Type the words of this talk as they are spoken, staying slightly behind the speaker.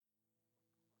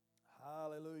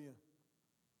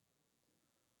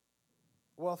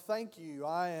Well, thank you.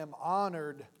 I am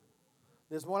honored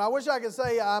this morning. I wish I could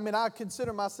say, I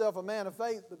consider myself a man of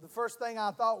faith, but the first thing I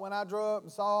thought when I drove up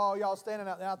and saw all y'all standing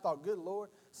out there, I thought, good Lord,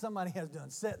 somebody has done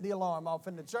set the alarm off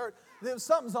in the church.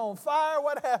 Something's on fire.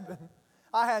 What happened?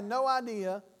 I had no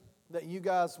idea that you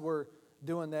guys were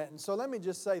doing that. And so let me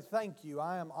just say thank you.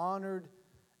 I am honored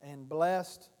and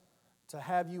blessed to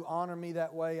have you honor me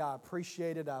that way. I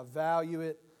appreciate it. I value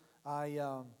it.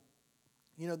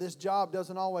 This job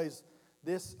doesn't always...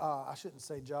 I shouldn't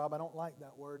say job, I don't like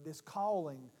that word. This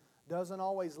calling doesn't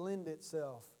always lend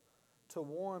itself to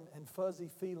warm and fuzzy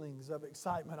feelings of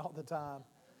excitement all the time.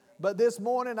 But this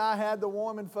morning I had the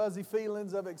warm and fuzzy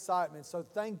feelings of excitement. So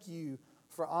thank you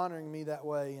for honoring me that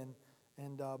way,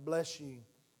 and bless you.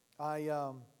 I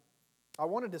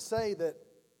wanted to say that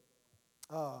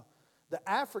the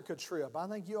Africa trip, I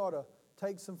think you ought to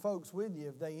take some folks with you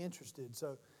if they're interested.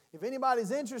 So if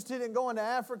anybody's interested in going to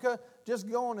Africa, just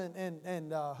go on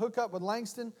and hook up with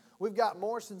Langston. We've got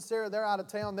Morris and Sarah, they're out of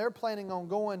town. They're planning on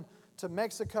going to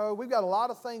Mexico. We've got a lot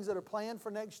of things that are planned for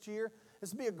next year.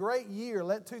 This will be a great year.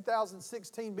 Let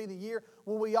 2016 be the year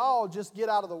when we all just get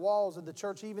out of the walls of the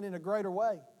church even in a greater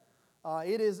way.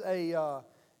 It is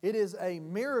a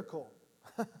miracle.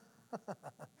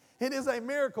 It is a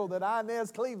miracle that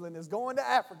Inez Cleveland is going to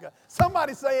Africa.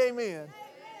 Somebody say amen.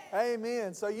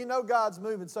 Amen. So you know God's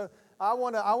moving. So I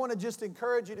want to just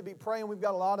encourage you to be praying. We've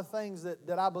got a lot of things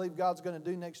that I believe God's going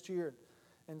to do next year.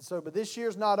 But this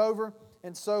year's not over.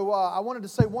 And so I wanted to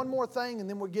say one more thing, and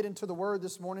then we'll get into the Word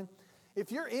this morning.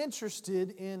 If you're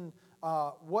interested in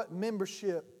what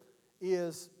membership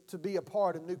is to be a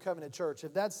part of New Covenant Church,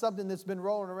 if that's something that's been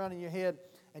rolling around in your head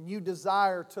and you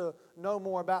desire to know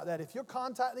more about that, if you'll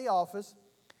contact the office,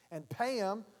 and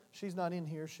Pam, she's not in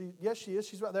here. Yes, she is.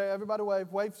 She's right there. Everybody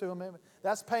wave to them.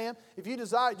 That's Pam. If you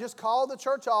desire, just call the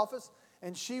church office,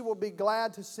 and she will be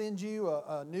glad to send you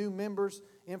a new members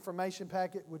information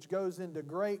packet, which goes into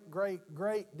great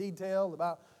detail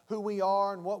about who we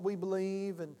are and what we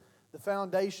believe and the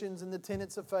foundations and the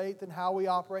tenets of faith and how we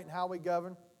operate and how we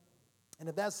govern. And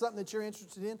if that's something that you're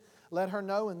interested in, let her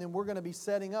know, and then we're going to be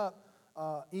setting up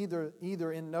either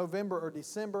in November or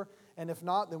December, and if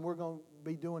not, then we're going to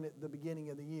be doing it at the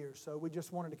beginning of the year. So we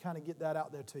just wanted to kind of get that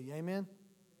out there to you. Amen?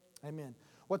 Amen.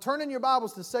 Well, turn in your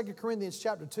Bibles to 2 Corinthians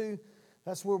chapter 2.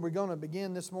 That's where we're going to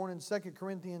begin this morning. 2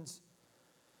 Corinthians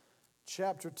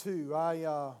chapter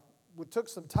 2. We took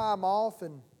some time off,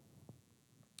 and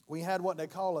we had what they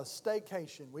call a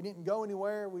staycation. We didn't go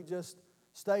anywhere. We just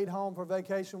stayed home for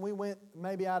vacation. We went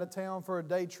maybe out of town for a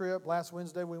day trip. Last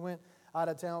Wednesday we went out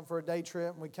of town for a day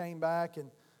trip, and we came back.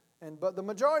 But the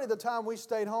majority of the time we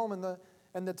stayed home,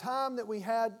 and the time that we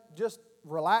had just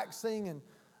relaxing, and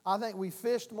I think we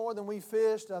fished more than we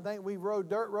fished. I think we rode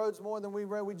dirt roads more than we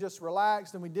rode. We just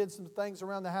relaxed, and we did some things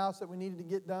around the house that we needed to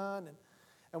get done,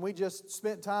 and we just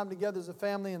spent time together as a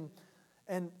family,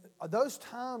 and those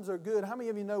times are good. How many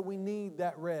of you know we need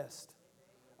that rest?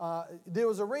 There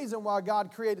was a reason why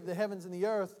God created the heavens and the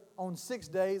earth on 6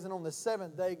 days, and on the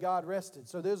seventh day God rested.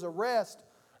 So there's a rest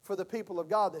for the people of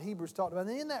God that Hebrews talked about.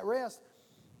 And in that rest,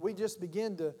 we just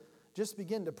begin to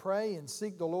pray and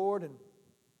seek the Lord. And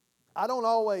I don't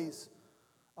always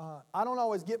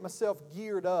get myself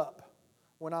geared up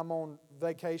when I'm on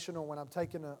vacation or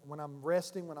when I'm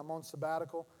resting, when I'm on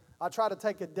sabbatical. I try to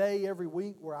take a day every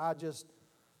week where I just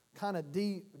kind of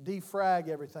defrag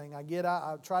everything.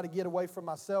 I try to get away from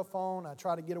my cell phone. I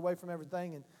try to get away from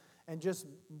everything and just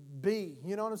be.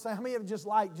 You know what I'm saying? How many of you just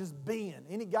like just being?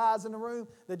 Any guys in the room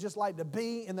that just like to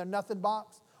be in their nothing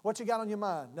box? What you got on your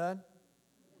mind? None?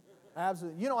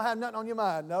 Absolutely. You don't have nothing on your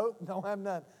mind. No, don't have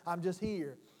nothing. I'm just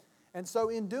here. And so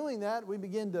in doing that, we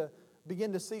begin to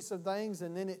see some things,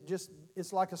 and then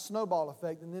it's like a snowball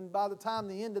effect. And then by the time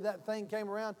the end of that thing came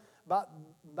around, about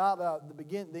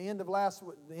the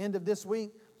end of this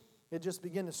week, it just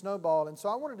began to snowball. And so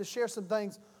I wanted to share some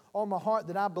things on my heart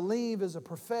that I believe is a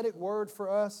prophetic word for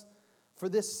us, for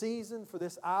this season, for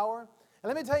this hour.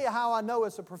 And let me tell you how I know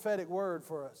it's a prophetic word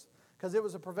for us, because it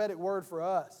was a prophetic word for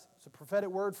us. It's a prophetic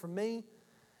word for me,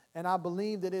 and I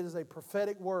believe that it is a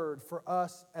prophetic word for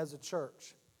us as a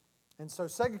church. And so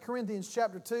 2 Corinthians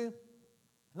chapter 2,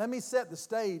 let me set the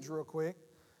stage real quick.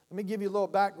 Let me give you a little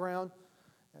background,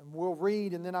 and we'll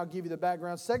read, and then I'll give you the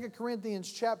background. 2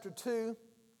 Corinthians chapter 2,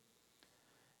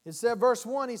 it said, verse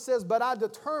 1, he says, "But I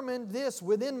determined this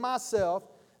within myself,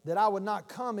 that I would not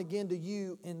come again to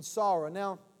you in sorrow."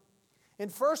 Now, in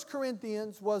 1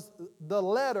 Corinthians was the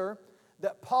letter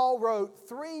that Paul wrote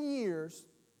 3 years,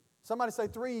 somebody say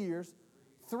 3 years,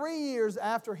 3 years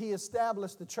after he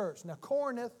established the church. Now,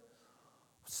 Corinth,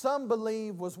 some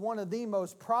believe, was one of the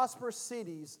most prosperous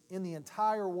cities in the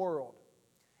entire world.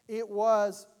 It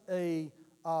was a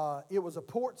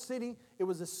port city. It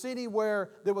was a city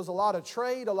where there was a lot of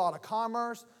trade, a lot of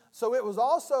commerce. So it was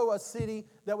also a city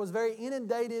that was very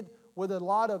inundated with a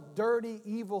lot of dirty,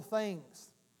 evil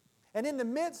things. And in the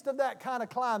midst of that kind of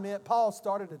climate, Paul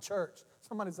started a church.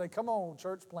 Somebody say, come on,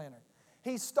 church planner.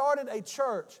 He started a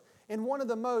church in one of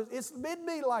the most, it'd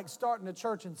be like starting a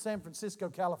church in San Francisco,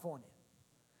 California.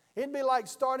 It'd be like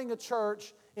starting a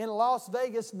church in Las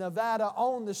Vegas, Nevada,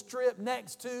 on the Strip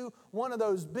next to one of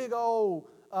those big old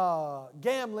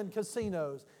gambling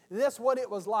casinos. That's what it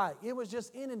was like. It was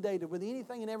just inundated with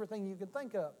anything and everything you could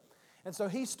think of. And so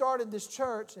he started this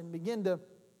church and began to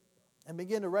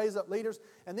raise up leaders.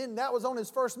 And then that was on his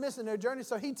first missionary journey.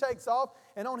 So he takes off.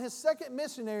 And on his second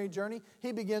missionary journey,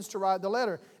 he begins to write the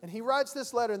letter. And he writes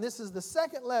this letter. And this is the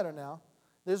second letter now.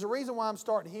 There's a reason why I'm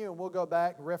starting here. And we'll go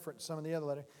back and reference some of the other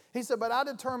letters. He said, but I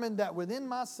determined that within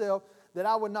myself that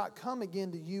I would not come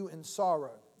again to you in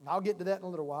sorrow. And I'll get to that in a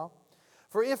little while.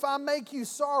 For if I make you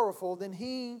sorrowful, then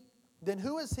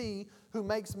who is he who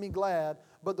makes me glad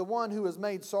but the one who is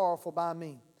made sorrowful by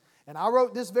me? And I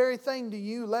wrote this very thing to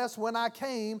you, lest when I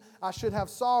came I should have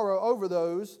sorrow over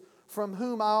those from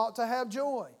whom I ought to have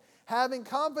joy, having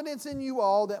confidence in you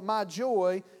all that my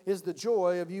joy is the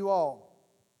joy of you all.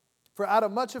 For out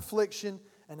of much affliction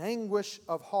and anguish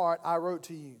of heart I wrote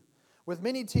to you, with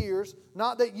many tears,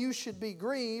 not that you should be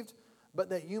grieved, but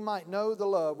that you might know the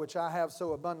love which I have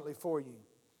so abundantly for you.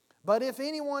 But if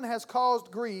anyone has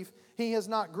caused grief, he has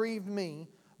not grieved me,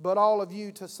 but all of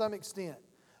you to some extent,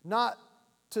 not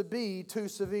to be too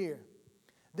severe.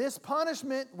 This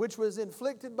punishment which was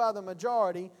inflicted by the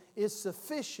majority is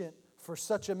sufficient for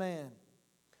such a man.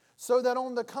 So that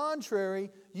on the contrary,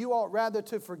 you ought rather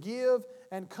to forgive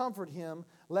and comfort him,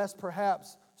 lest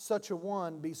perhaps such a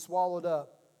one be swallowed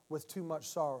up with too much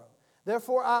sorrow.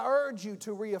 Therefore I urge you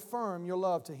to reaffirm your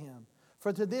love to him.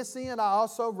 For to this end I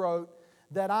also wrote,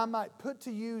 that I might put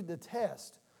to you the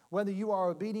test, whether you are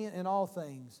obedient in all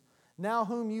things. Now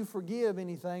whom you forgive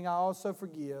anything, I also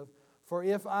forgive. For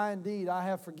if I indeed I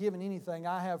have forgiven anything,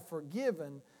 I have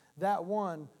forgiven that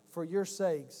one for your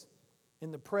sakes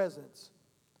in the presence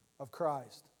of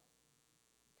Christ.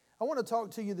 I want to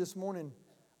talk to you this morning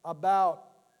about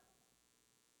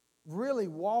really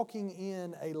walking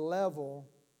in a level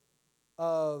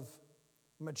of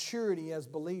maturity as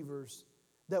believers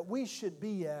that we should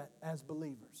be at as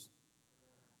believers.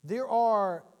 There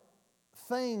are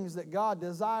things that God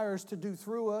desires to do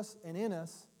through us and in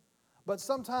us, but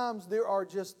sometimes there are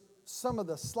just some of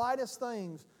the slightest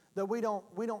things that we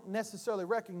don't necessarily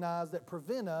recognize that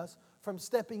prevent us from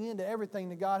stepping into everything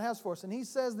that God has for us. And he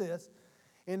says this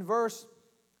in verse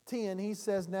 10, he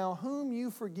says, now whom you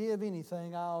forgive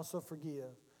anything, I also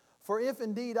forgive. For if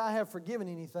indeed I have forgiven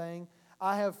anything,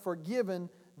 I have forgiven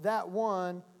that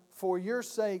one for your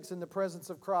sakes in the presence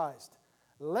of Christ,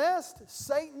 lest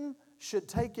Satan should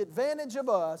take advantage of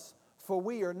us, for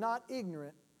we are not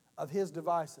ignorant of his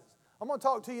devices. I'm going to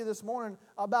talk to you this morning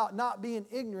about not being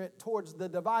ignorant towards the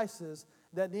devices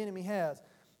that the enemy has.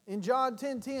 In John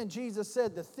 10:10, Jesus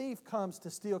said, the thief comes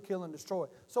to steal, kill, and destroy.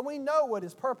 So we know what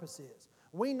his purpose is.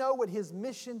 We know what his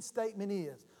mission statement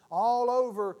is. All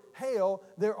over hell,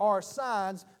 there are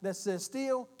signs that says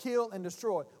steal, kill, and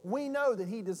destroy. We know that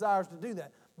he desires to do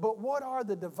that. But what are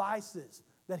the devices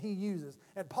that he uses?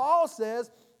 And Paul says,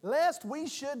 lest we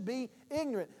should be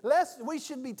ignorant, lest we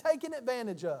should be taken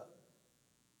advantage of,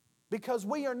 because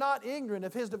we are not ignorant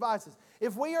of his devices.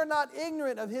 If we are not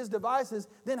ignorant of his devices,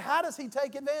 then how does he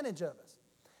take advantage of us?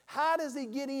 How does he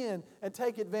get in and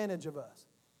take advantage of us?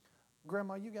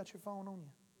 Grandma, you got your phone on you?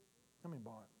 Let me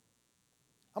borrow it.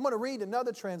 I'm going to read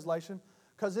another translation,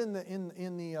 because in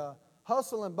the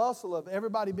hustle and bustle of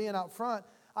everybody being out front,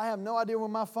 I have no idea where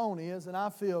my phone is, and I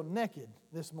feel naked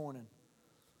this morning.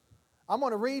 I'm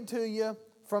going to read to you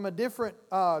from a different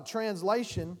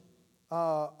translation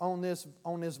on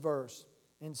this verse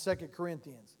in 2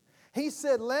 Corinthians. He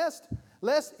said, lest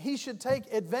he should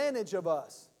take advantage of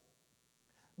us.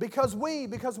 Because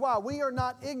why? We are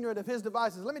not ignorant of his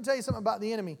devices. Let me tell you something about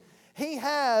the enemy. He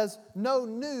has no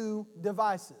new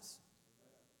devices.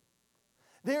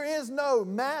 There is no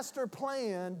master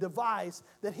plan device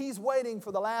that he's waiting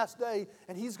for the last day,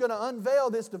 and he's going to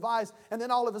unveil this device, and then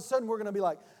all of a sudden we're going to be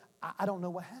like, I don't know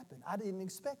what happened. I didn't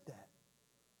expect that.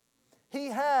 He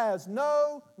has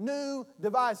no new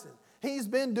devices. He's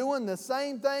been doing the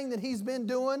same thing that he's been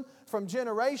doing from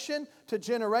generation to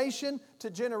generation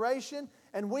to generation,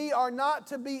 and we are not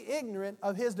to be ignorant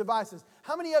of his devices.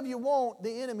 How many of you want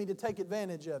the enemy to take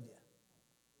advantage of you?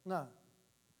 No.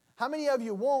 How many of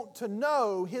you want to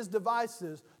know his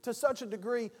devices to such a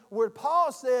degree where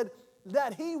Paul said,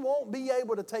 that He won't be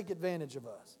able to take advantage of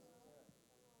us?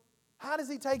 How does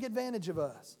He take advantage of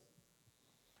us?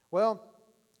 Well,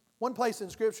 one place in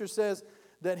Scripture says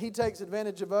that He takes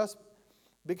advantage of us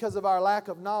because of our lack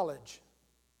of knowledge.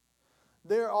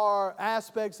 There are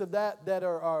aspects of that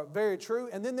are very true.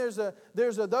 And then there's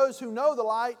those who know the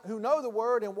light, who know the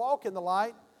Word and walk in the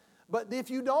light. But if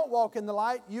you don't walk in the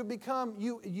light, you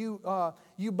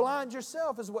blind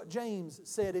yourself, is what James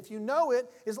said. If you know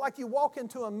it, it's like you walk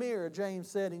into a mirror, James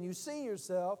said, and you see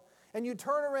yourself, and you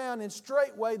turn around and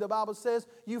straightway, the Bible says,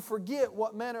 you forget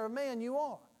what manner of man you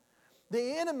are.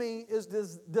 The enemy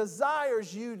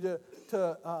desires you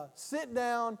to sit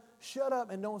down, shut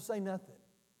up, and don't say nothing.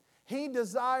 He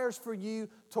desires for you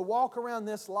to walk around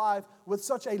this life with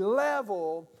such a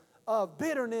level of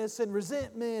bitterness and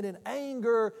resentment and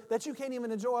anger that you can't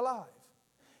even enjoy life.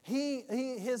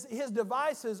 His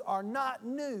devices are not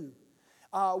new.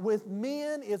 With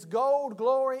men, it's gold,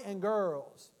 glory, and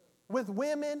girls. With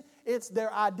women, it's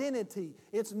their identity.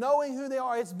 It's knowing who they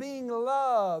are. It's being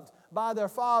loved by their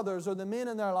fathers or the men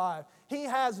in their life. He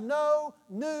has no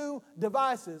new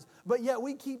devices, but yet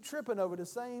we keep tripping over the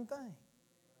same thing.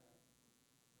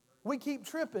 We keep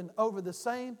tripping over the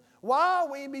same. Why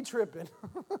we be tripping?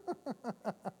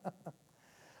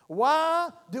 Why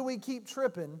do we keep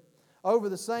tripping over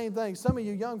the same thing? Some of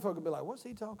you young folk will be like, what's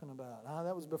he talking about?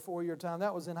 That was before your time.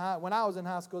 That was when I was in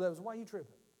high school. That was, why are you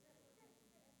tripping?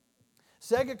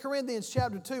 2 Corinthians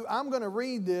chapter 2, I'm going to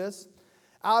read this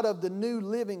out of the New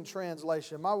Living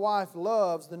Translation. My wife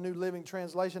loves the New Living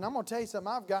Translation. I'm going to tell you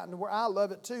something, I've gotten to where I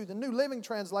love it too. The New Living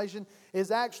Translation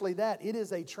is actually that. It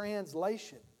is a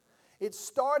translation. It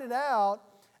started out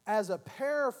as a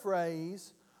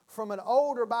paraphrase from an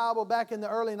older Bible back in the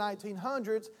early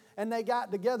 1900s, and they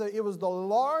got together. It was the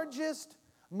largest,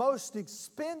 most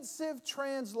expensive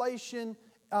translation,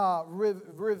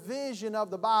 revision of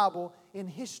the Bible in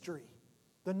history.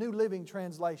 The New Living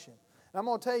Translation. And I'm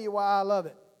going to tell you why I love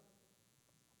it.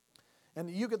 And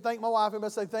you can thank my wife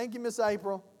and say, thank you, Miss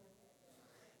April.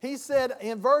 He said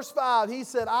in verse 5, he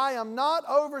said, I am not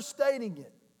overstating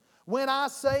it when I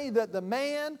say that the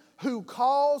man who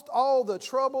caused all the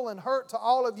trouble and hurt to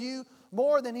all of you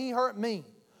more than he hurt me,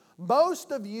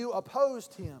 most of you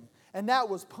opposed him, and that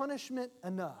was punishment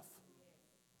enough.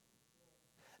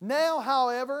 Now,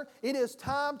 however, it is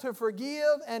time to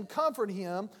forgive and comfort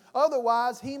him,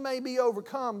 otherwise he may be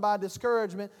overcome by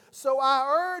discouragement. So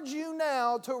I urge you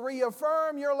now to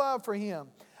reaffirm your love for him.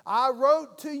 I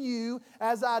wrote to you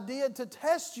as I did to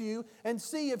test you and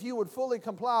see if you would fully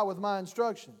comply with my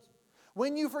instructions.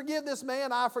 When you forgive this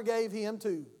man, I forgave him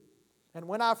too. And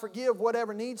when I forgive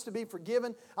whatever needs to be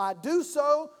forgiven, I do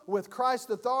so with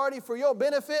Christ's authority for your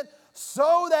benefit,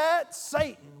 so that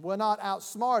Satan will not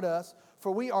outsmart us,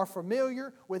 for we are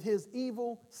familiar with his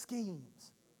evil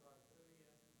schemes.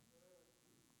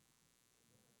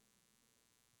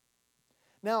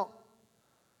 Now,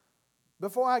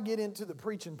 before I get into the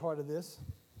preaching part of this,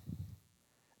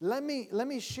 let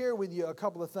me share with you a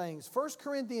couple of things. 1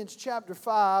 Corinthians chapter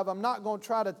 5, I'm not going to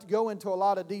try to go into a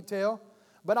lot of detail,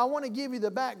 but I want to give you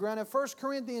the background. In 1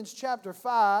 Corinthians chapter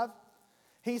 5,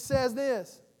 he says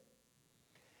this.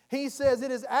 He says,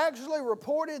 it is actually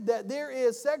reported that there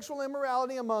is sexual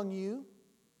immorality among you,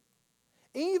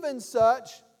 even such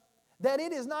that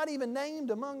it is not even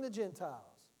named among the Gentiles.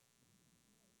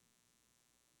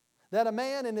 That a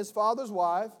man and his father's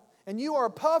wife, and you are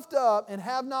puffed up and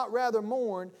have not rather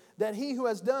mourned that he who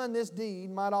has done this deed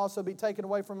might also be taken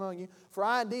away from among you. For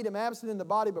I indeed am absent in the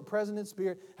body but present in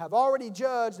spirit, have already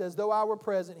judged as though I were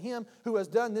present him who has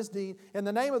done this deed. In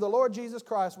the name of the Lord Jesus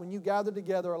Christ, when you gather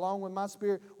together along with my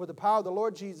spirit with the power of the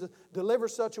Lord Jesus, deliver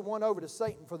such a one over to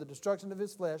Satan for the destruction of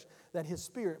his flesh, that his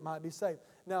spirit might be saved.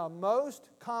 Now, most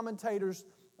commentators,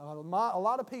 a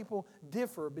lot of people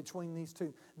differ between these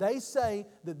two. They say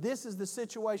that this is the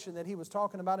situation that he was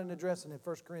talking about and addressing in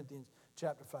 1 Corinthians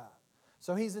chapter 5.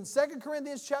 So he's in 2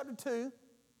 Corinthians chapter 2,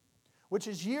 which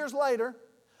is years later,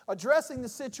 addressing the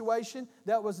situation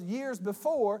that was years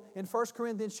before in 1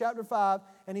 Corinthians chapter 5.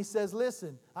 And he says,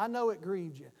 listen, I know it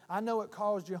grieved you. I know it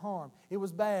caused you harm. It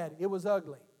was bad. It was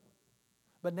ugly.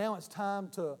 But now it's time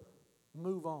to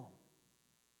move on.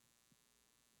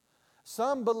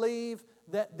 Some believe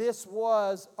that this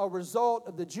was a result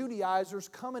of the Judaizers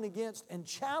coming against and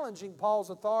challenging Paul's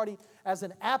authority as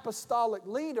an apostolic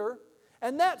leader,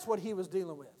 and that's what he was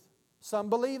dealing with. Some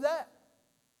believe that.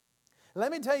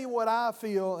 Let me tell you what I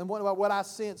feel and what I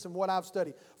sense and what I've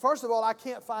studied. First of all, I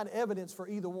can't find evidence for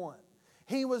either one.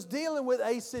 He was dealing with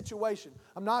a situation.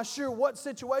 I'm not sure what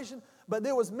situation, but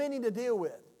there was many to deal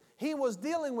with. He was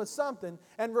dealing with something,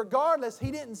 and regardless,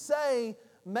 he didn't say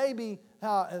maybe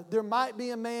there might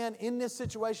be a man in this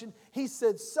situation. He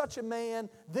said, such a man,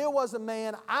 there was a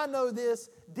man, I know this,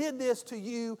 did this to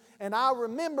you, and I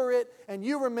remember it, and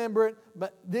you remember it,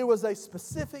 but there was a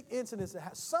specific incident.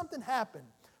 Something happened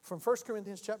from 1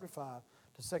 Corinthians chapter 5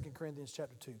 to 2 Corinthians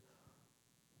chapter 2.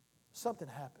 Something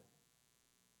happened.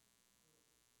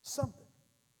 Something.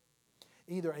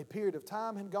 Either a period of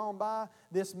time had gone by,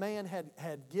 this man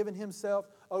had given himself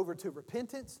over to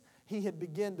repentance. He had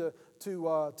begun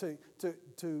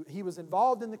he was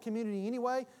involved in the community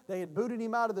anyway. They had booted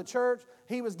him out of the church.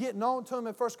 He was getting on to them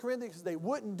in 1 Corinthians because they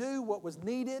wouldn't do what was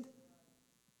needed.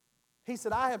 He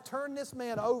said, I have turned this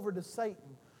man over to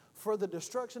Satan for the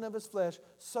destruction of his flesh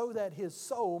so that his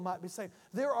soul might be saved.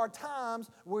 There are times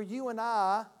where you and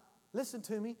I, listen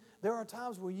to me, there are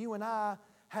times where you and I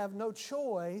have no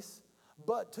choice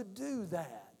but to do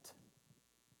that.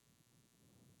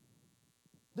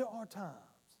 There are times.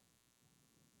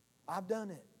 I've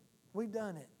done it. We've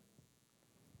done it.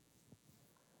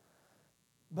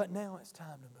 But now it's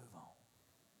time to move on.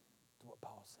 That's what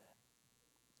Paul said.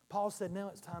 Paul said now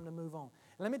it's time to move on.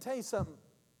 And let me tell you something.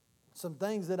 Some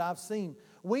things that I've seen.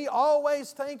 We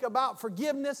always think about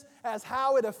forgiveness as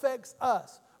how it affects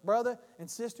us. Brother and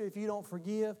sister, if you don't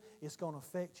forgive, it's going to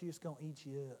affect you. It's going to eat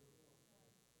you up.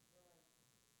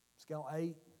 It's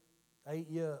going to eat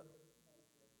you up.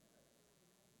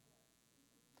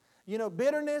 You know,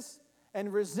 bitterness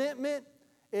and resentment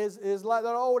is like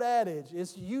that old adage.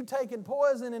 It's you taking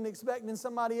poison and expecting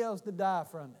somebody else to die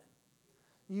from it.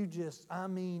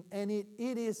 And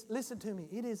it is, listen to me,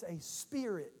 it is a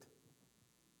spirit.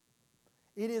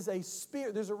 It is a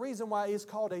spirit. There's a reason why it's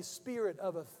called a spirit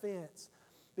of offense.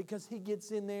 Because he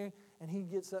gets in there and he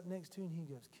gets up next to you and he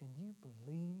goes, can you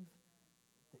believe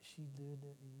that she did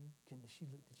that to you? Did she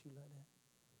look at you like that?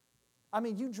 I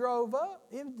mean, you drove up.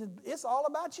 It's all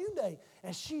about you day.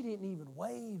 And she didn't even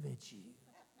wave at you.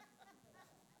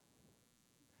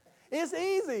 It's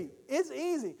easy. It's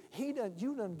easy.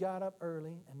 You done got up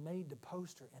early and made the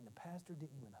poster and the pastor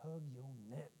didn't even hug your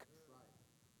neck.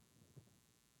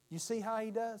 You see how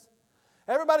he does?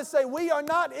 Everybody say, we are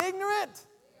not ignorant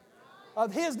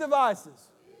of his devices.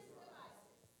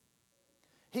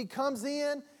 He comes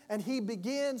in and he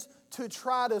begins to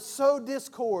try to sow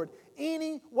discord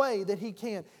any way that he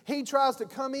can. He tries to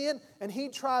come in and he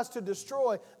tries to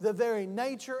destroy the very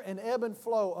nature and ebb and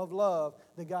flow of love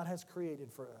that God has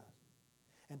created for us.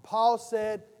 And Paul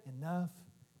said, enough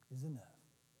is enough.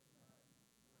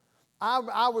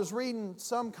 I was reading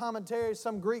some commentaries,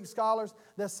 some Greek scholars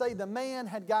that say the man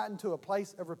had gotten to a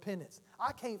place of repentance.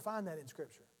 I can't find that in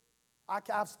Scripture.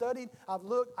 I've studied, I've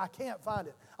looked, I can't find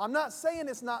it. I'm not saying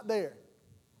it's not there.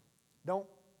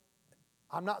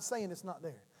 I'm not saying it's not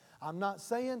there. I'm not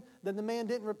saying that the man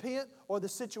didn't repent or the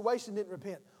situation didn't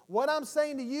repent. What I'm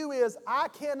saying to you is I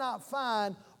cannot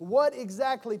find what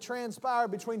exactly transpired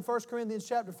between 1 Corinthians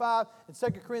chapter 5 and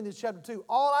 2 Corinthians chapter 2.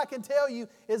 All I can tell you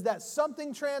is that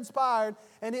something transpired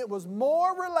and it was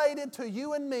more related to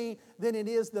you and me than it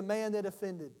is the man that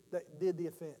did the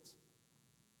offense.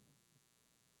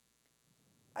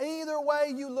 Either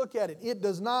way you look at it, it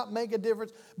does not make a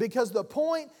difference because the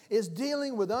point is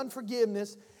dealing with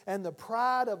unforgiveness and the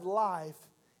pride of life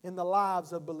in the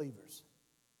lives of believers.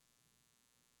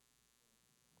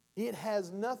 It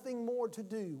has nothing more to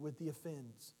do with the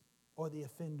offense or the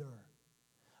offender,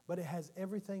 but it has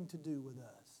everything to do with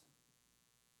us.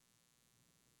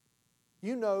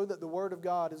 You know that the Word of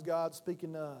God is God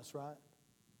speaking to us, right?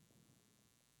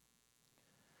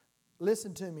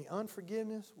 Listen to me.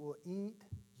 Unforgiveness will eat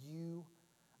you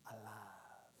alive.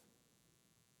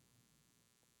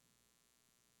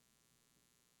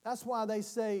 That's why they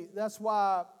say, that's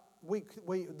why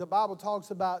the Bible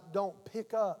talks about don't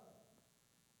pick up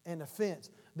an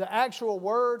offense. The actual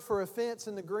word for offense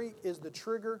in the Greek is the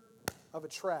trigger of a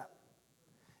trap.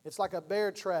 It's like a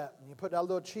bear trap. And you put that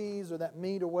little cheese or that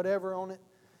meat or whatever on it.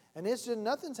 And it's just,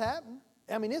 nothing's happened.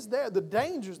 I mean, it's there. The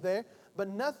danger's there. But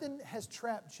nothing has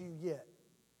trapped you yet.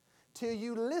 Till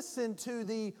you listen to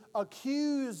the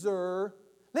accuser.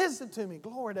 Listen to me.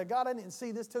 Glory to God. I didn't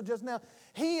see this till just now.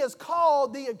 He is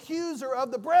called the accuser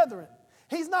of the brethren.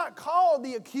 He's not called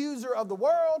the accuser of the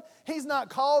world. He's not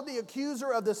called the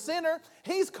accuser of the sinner.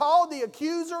 He's called the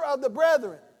accuser of the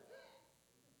brethren.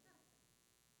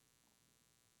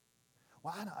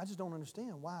 Well, I just don't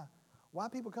understand why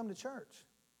people come to church.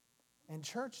 And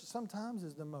church sometimes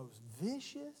is the most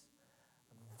vicious,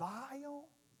 vile,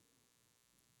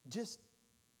 just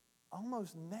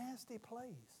almost nasty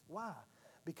place. Why?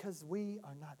 Because we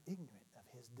are not ignorant of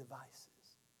His devices.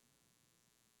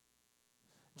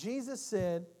 Jesus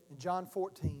said in John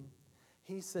 14,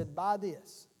 He said, by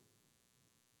this,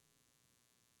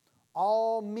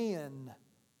 all men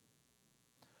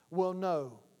will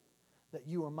know that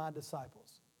you are my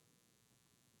disciples.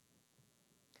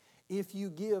 If you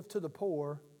give to the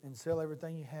poor and sell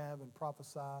everything you have and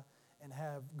prophesy and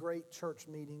have great church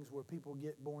meetings where people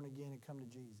get born again and come to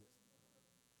Jesus.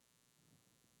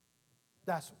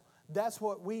 That's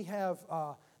what we have.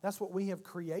 That's what we have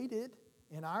created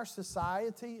in our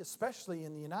society, especially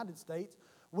in the United States.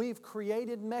 We've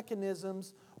created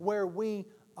mechanisms where we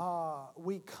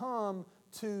come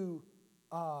to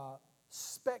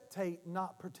spectate,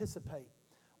 not participate.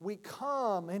 We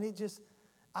come, and it just.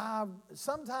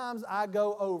 Sometimes I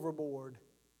go overboard.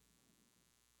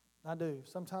 I do.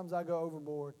 Sometimes I go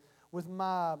overboard with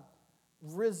my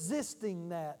resisting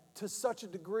that to such a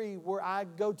degree where I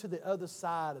go to the other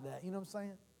side of that. You know what I'm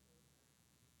saying?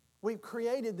 We've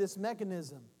created this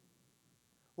mechanism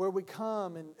where we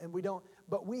come and we don't,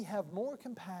 but we have more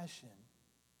compassion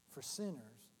for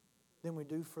sinners than we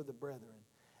do for the brethren.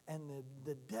 And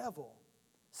the devil,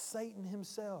 Satan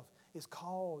himself, is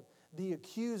called the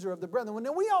accuser of the brethren.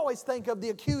 Now, we always think of the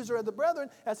accuser of the brethren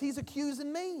as he's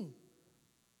accusing me.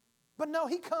 But no,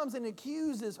 he comes and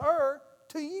accuses her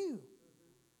to you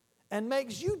and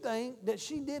makes you think that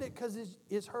she did it because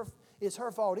it's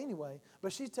her fault anyway.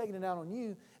 But she's taking it out on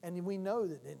you, and we know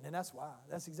that, and that's why.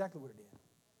 That's exactly what it is.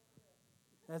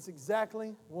 That's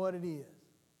exactly what it is.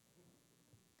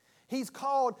 He's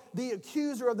called the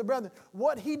accuser of the brethren.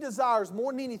 What he desires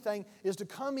more than anything is to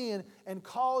come in and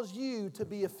cause you to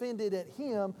be offended at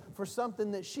him for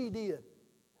something that she did.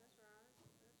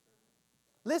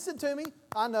 Listen to me.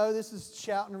 I know this is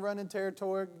shouting and running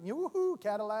territory. Woohoo,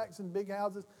 Cadillacs and big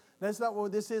houses. That's not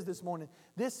what this is this morning.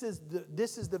 This is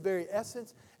the very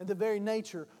essence and the very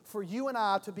nature for you and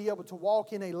I to be able to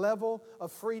walk in a level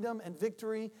of freedom and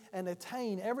victory and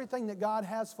attain everything that God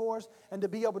has for us and to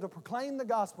be able to proclaim the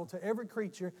gospel to every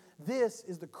creature. This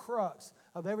is the crux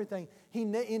of everything.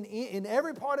 In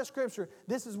every part of Scripture,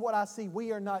 this is what I see.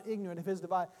 We are not ignorant of His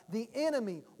device. The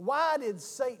enemy, why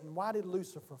did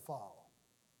Lucifer fall?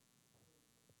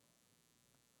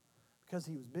 Because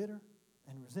he was bitter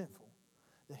and resentful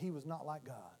that he was not like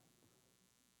God.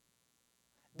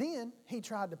 Then he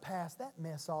tried to pass that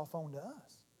mess off on to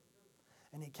us.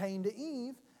 And he came to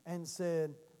Eve and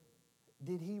said,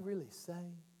 did he really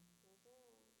say?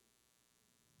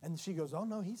 And she goes, oh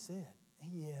no, he said.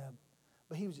 Yeah,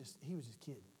 but he was just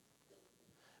kidding.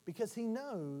 Because he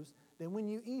knows that when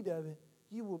you eat of it,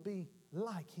 you will be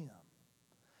like him.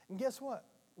 And guess what?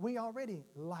 We already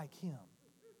like him.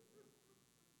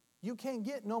 You can't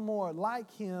get no more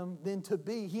like him than to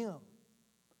be him.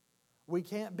 We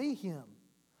can't be him,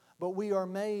 but we are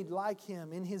made like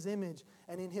him in his image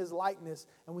and in his likeness,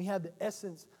 and we have the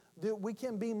essence that we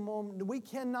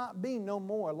cannot be no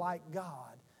more like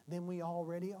God than we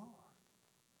already are.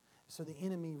 So the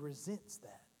enemy resents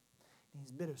that.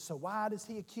 He's bitter. So why does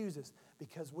he accuse us?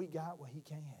 Because we got what he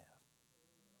can't have.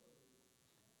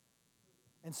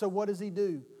 And so what does he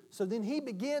do? So then he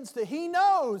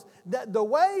knows that the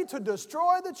way to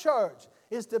destroy the church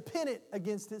is to pin it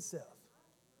against itself.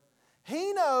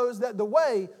 He knows that the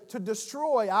way to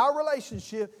destroy our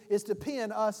relationship is to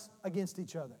pin us against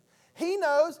each other. He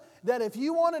knows that if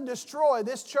you want to destroy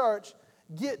this church,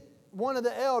 get one of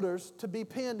the elders to be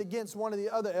pinned against one of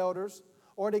the other elders,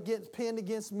 or to get pinned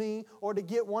against me, or to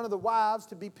get one of the wives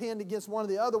to be pinned against one of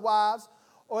the other wives.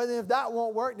 Or if that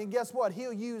won't work, then guess what?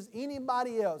 He'll use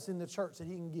anybody else in the church that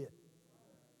he can get.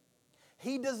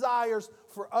 He desires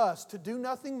for us to do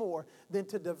nothing more than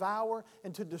to devour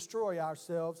and to destroy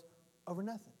ourselves over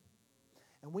nothing.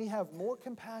 And we have more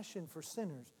compassion for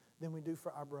sinners than we do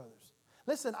for our brothers.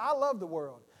 Listen, I love the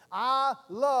world. I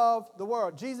love the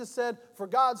world. Jesus said, for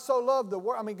God so loved the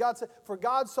world. God said, for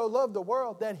God so loved the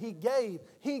world that He gave.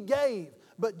 He gave.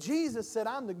 But Jesus said,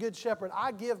 I'm the good shepherd.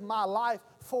 I give my life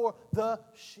for the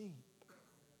sheep.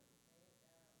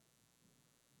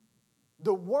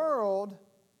 The world,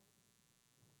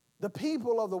 the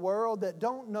people of the world that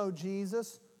don't know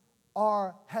Jesus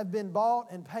have been bought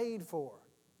and paid for.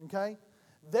 Okay?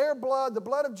 Their blood, the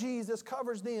blood of Jesus,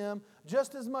 covers them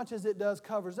just as much as it does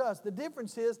covers us. The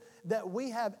difference is that we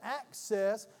have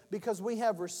access because we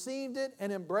have received it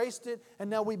and embraced it, and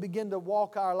now we begin to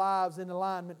walk our lives in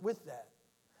alignment with that.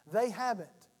 They haven't.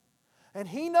 And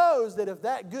He knows that if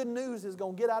that good news is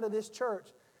going to get out of this church,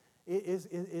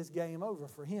 it's game over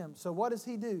for Him. So what does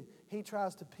He do? He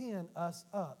tries to pin us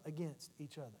up against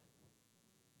each other.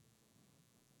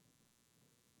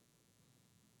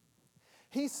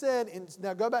 He said,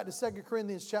 now go back to 2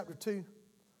 Corinthians chapter 2.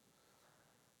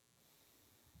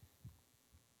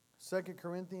 2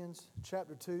 Corinthians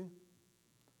chapter 2.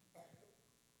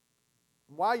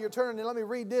 While you're turning, let me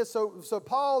read this. So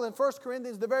Paul in 1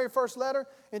 Corinthians, the very first letter,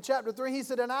 in chapter 3, he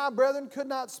said, "And I, brethren, could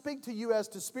not speak to you as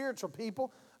to spiritual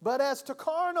people, but as to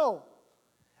carnal,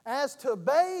 as to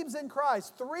babes in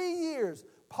Christ." 3 years.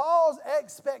 Paul's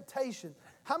expectation.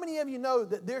 How many of you know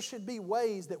that there should be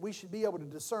ways that we should be able to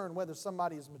discern whether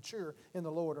somebody is mature in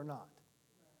the Lord or not?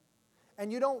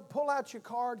 And you don't pull out your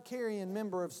card-carrying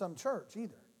member of some church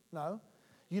either. No.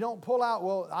 You don't pull out,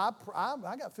 well,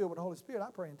 I got filled with the Holy Spirit.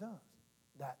 I pray in tongues.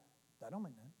 That don't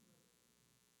mean that.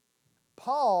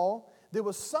 Paul, there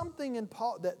was something in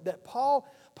Paul that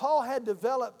Paul had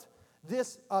developed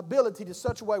this ability to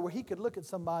such a way where he could look at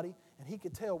somebody and he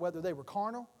could tell whether they were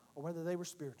carnal or whether they were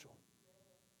spiritual.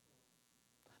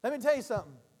 Let me tell you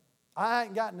something. I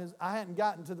hadn't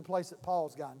gotten to the place that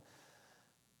Paul's gotten.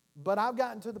 But I've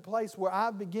gotten to the place where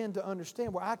I've begun to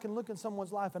understand, where I can look in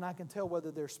someone's life and I can tell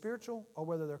whether they're spiritual or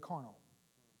whether they're carnal.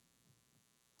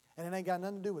 And it ain't got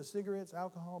nothing to do with cigarettes,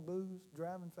 alcohol, booze,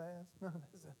 driving fast. No,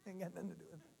 it ain't got nothing to do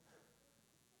with it.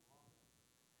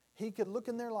 He could look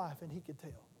in their life and he could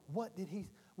tell. What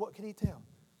could he tell?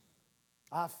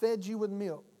 I fed you with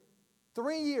milk.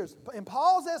 3 years. In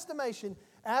Paul's estimation,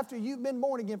 after you've been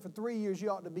born again for 3 years,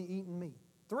 you ought to be eating meat.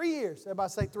 3 years. Everybody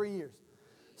say 3 years.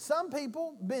 Some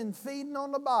people been feeding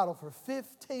on the bottle for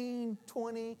 15,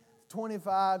 20,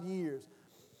 25 years.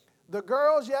 The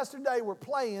girls yesterday were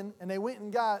playing, and they went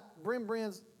and got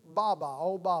Bren's Baba,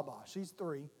 old Baba. She's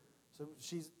 3, so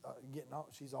she's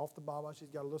she's off the Baba. She's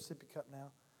got a little sippy cup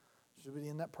now. She'll be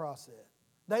in that process.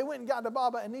 They went and got the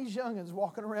Baba, and these youngins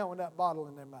walking around with that bottle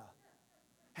in their mouth.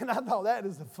 And I thought that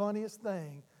is the funniest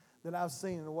thing that I've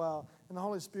seen in a while. And the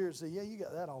Holy Spirit said, yeah, you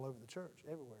got that all over the church,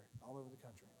 everywhere, all over the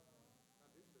country.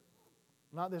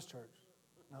 Not this church.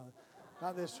 No,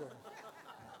 not this church.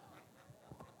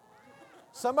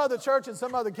 Some other church in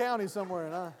some other county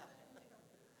somewhere.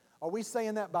 Are we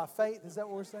saying that by faith? Is that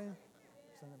what we're saying?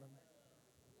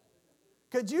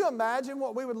 Could you imagine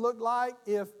what we would look like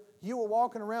if you were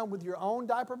walking around with your own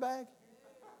diaper bag?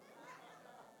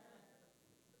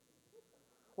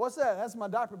 What's that? That's my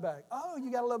diaper bag. Oh,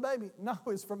 you got a little baby? No,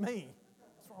 it's for me.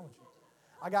 What's wrong with you?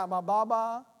 I got my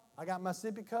Baba, I got my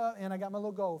sippy cup, and I got my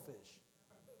little goldfish.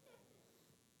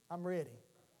 I'm ready.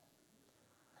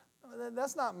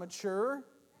 That's not mature.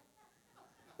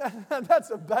 That's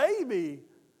a baby.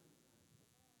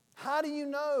 How do you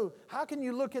know? How can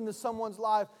you look into someone's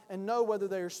life and know whether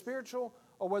they're spiritual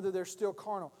or whether they're still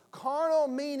carnal? Carnal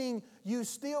meaning you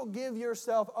still give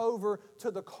yourself over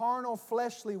to the carnal,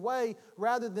 fleshly way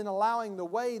rather than allowing the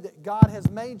way that God has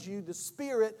made you, the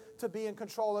Spirit, to be in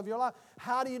control of your life.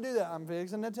 How do you do that? I'm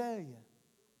fixing to tell you.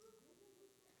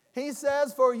 He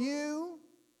says, for you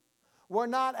were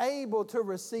not able to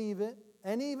receive it,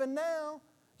 and even now,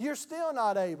 you're still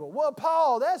not able. Well,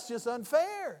 Paul, that's just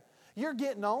unfair. You're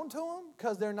getting on to them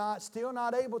because they're still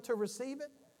not able to receive it.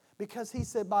 Because he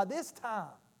said, by this time,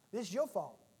 this is your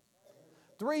fault.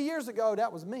 3 years ago,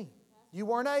 that was me. You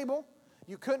weren't able.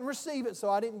 You couldn't receive it, so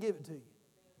I didn't give it to you.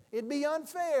 It'd be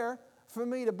unfair for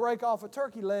me to break off a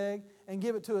turkey leg and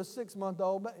give it to a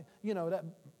 6-month-old baby. You know, that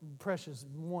precious,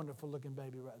 wonderful-looking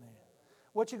baby right there.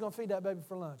 What you going to feed that baby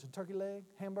for lunch? A turkey leg?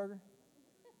 Hamburger?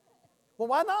 Well,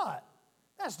 why not?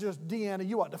 That's just Deanna.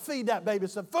 You ought to feed that baby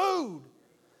some food.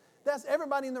 That's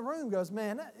everybody in the room goes,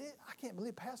 man, I can't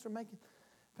believe Pastor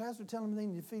telling me they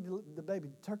need to feed the baby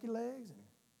turkey legs and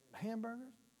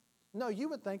hamburgers. No, you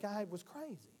would think I was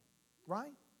crazy,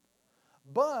 right?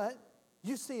 But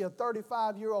you see a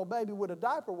 35-year-old baby with a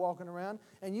diaper walking around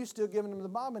and you still giving them the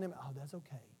Bob and him. Oh, that's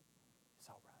okay. It's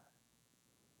all right.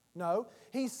 No,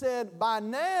 he said, by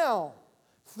now,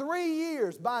 3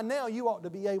 years, by now you ought to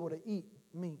be able to eat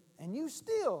meat. And you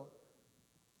still.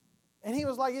 And he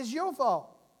was like, it's your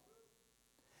fault.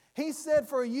 He said,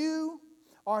 for you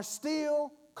are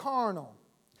still carnal.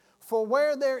 For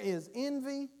where there is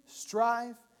envy,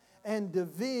 strife, and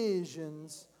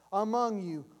divisions among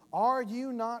you, are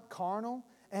you not carnal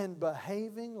and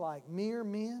behaving like mere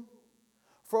men?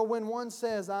 For when one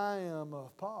says, I am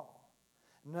of Paul,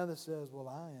 another says, well,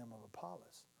 I am of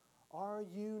Apollos, are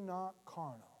you not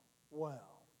carnal?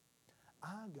 Well,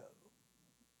 I go.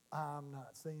 I'm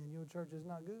not saying your church is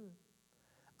not good.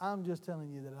 I'm just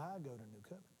telling you that I go to New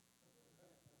Covenant.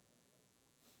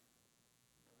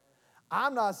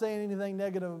 I'm not saying anything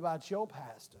negative about your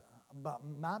pastor, about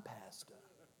my pastor.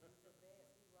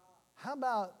 How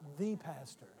about the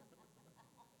pastor?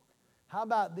 How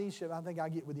about the shepherd? I think I'll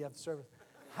get with you after service.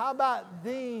 How about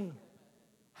the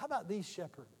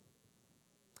shepherd?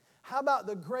 How about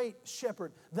the great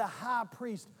shepherd, the high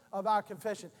priest of our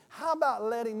confession? How about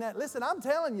letting that? Listen, I'm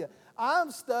telling you,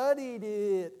 I've studied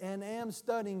it and am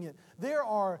studying it. There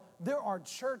are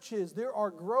churches, there are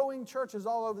growing churches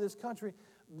all over this country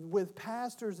with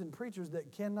pastors and preachers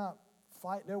that cannot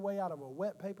fight their way out of a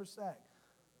wet paper sack.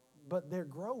 But they're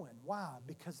growing. Why?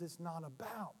 Because it's not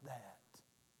about that.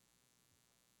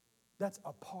 That's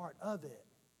a part of it.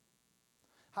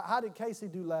 How did Casey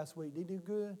do last week? Did he do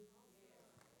good?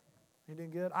 He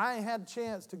did good. I ain't had a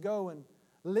chance to go and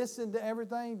listen to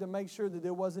everything to make sure that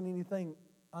there wasn't anything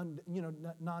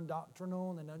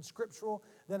non-doctrinal and unscriptural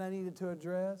that I needed to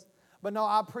address. But no,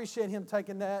 I appreciate him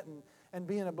taking that and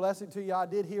being a blessing to you. I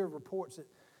did hear reports that,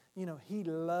 he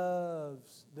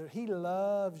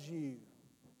loves you.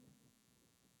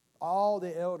 All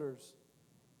the elders,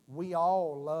 we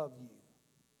all love you.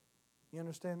 You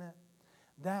understand that?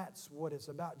 That's what it's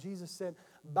about. Jesus said,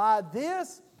 by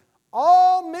this,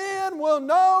 all men will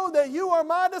know that you are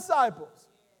my disciples.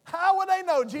 How will they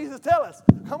know? Jesus, tell us.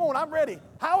 Come on, I'm ready.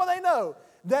 How will they know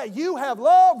that you have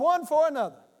love one for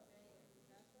another?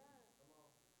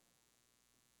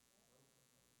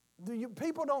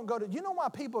 People don't go to, you know why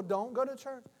people don't go to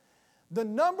church? The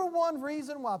number one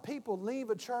reason why people leave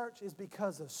a church is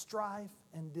because of strife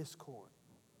and discord.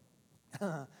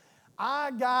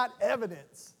 I got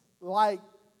evidence, I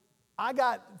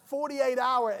got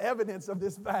 48-hour evidence of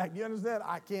this fact. You understand?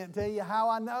 I can't tell you how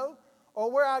I know or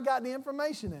where I got the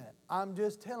information at. I'm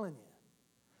just telling you.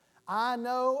 I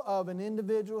know of an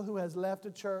individual who has left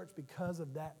a church because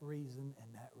of that reason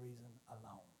and that reason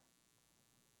alone.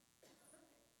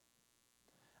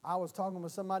 I was talking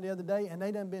with somebody the other day, and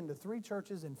they done been to 3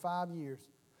 churches in 5 years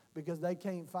because they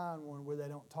can't find one where they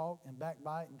don't talk and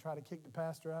backbite and try to kick the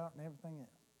pastor out and everything else.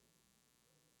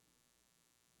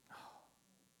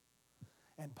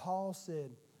 And Paul said,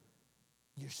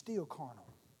 you're still carnal.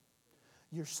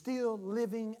 You're still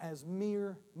living as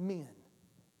mere men.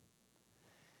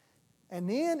 And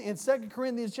then in 2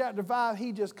 Corinthians chapter 5,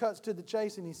 he just cuts to the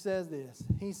chase and he says this.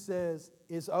 He says,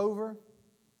 it's over.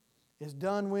 It's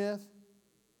done with.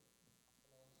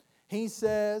 He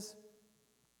says,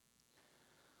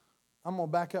 I'm going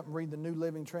to back up and read the New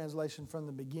Living Translation from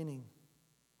the beginning.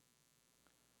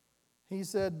 He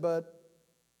said, But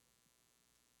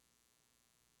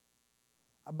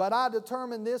I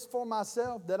determined this for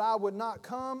myself, that I would not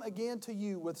come again to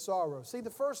you with sorrow. See, the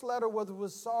first letter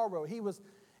was sorrow.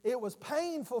 It was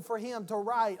painful for him to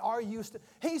write,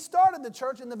 he started the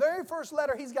church, and the very first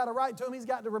letter he's got to write to him, he's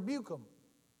got to rebuke them.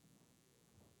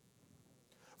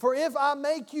 For if I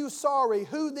make you sorry,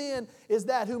 who then is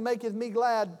that who maketh me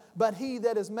glad but he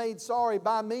that is made sorry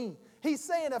by me? He's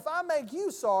saying, if I make you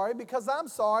sorry because I'm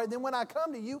sorry, then when I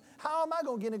come to you, how am I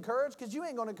going to get encouraged? Because you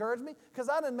ain't going to encourage me because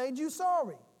I done made you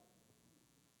sorry.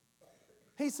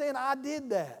 He's saying, I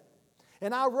did that.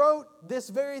 And I wrote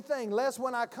this very thing, lest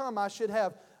when I come I should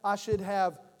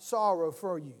have sorrow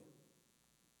for you.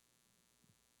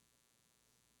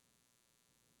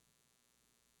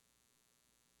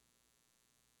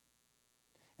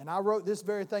 And I wrote this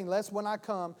very thing, lest when I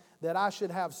come, that I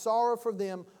should have sorrow for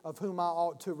them of whom I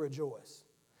ought to rejoice.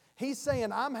 He's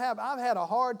saying, I've had a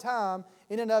hard time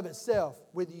in and of itself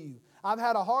with you. I've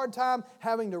had a hard time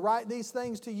having to write these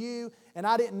things to you, and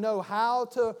I didn't know how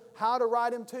to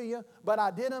write them to you, but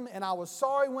I did them, and I was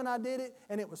sorry when I did it,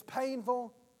 and it was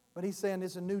painful. But he's saying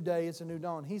it's a new day, it's a new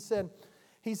dawn. He said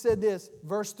this,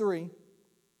 verse 3,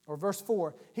 or verse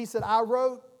 4. He said, I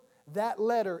wrote that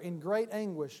letter in great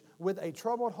anguish with a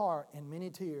troubled heart and many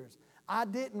tears. I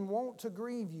didn't want to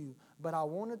grieve you, but I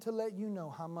wanted to let you know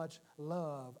how much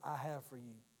love I have for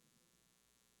you.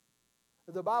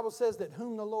 The Bible says that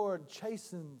whom the Lord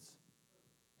chastens,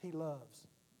 He loves.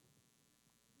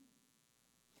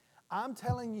 I'm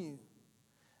telling you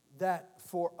that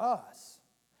for us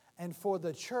and for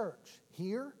the church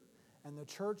here and the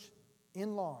church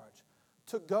in large,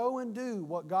 to go and do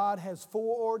what God has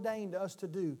foreordained us to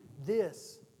do,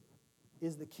 this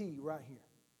is the key right here.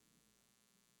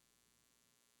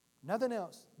 Nothing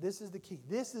else. This is the key.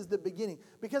 This is the beginning.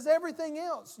 Because everything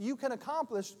else you can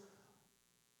accomplish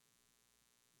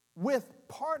with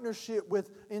partnership, with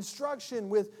instruction,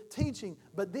 with teaching.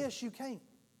 But this you can't.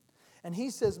 And he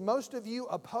says, most of you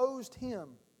opposed him.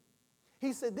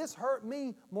 He said, this hurt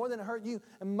me more than it hurt you.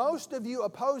 And most of you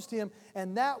opposed him,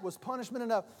 and that was punishment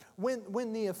enough.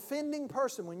 When the offending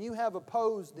person, when you have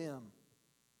opposed them,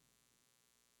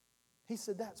 he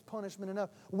said, that's punishment enough.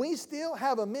 We still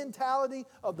have a mentality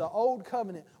of the old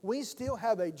covenant. We still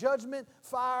have a judgment,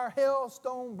 fire, hell,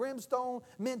 stone, brimstone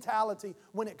mentality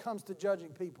when it comes to judging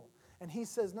people. And he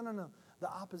says, no. The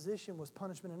opposition was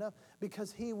punishment enough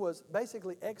because he was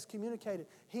basically excommunicated.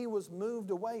 He was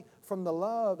moved away from the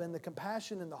love and the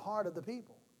compassion in the heart of the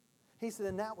people. He said,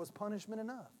 and that was punishment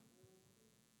enough.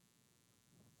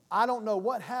 I don't know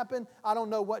what happened. I don't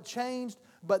know what changed.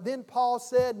 But then Paul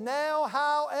said, now,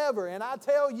 however, and I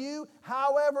tell you,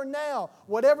 however now,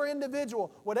 whatever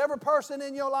individual, whatever person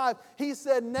in your life, he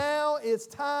said, now it's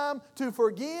time to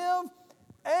forgive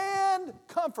and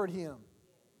comfort him.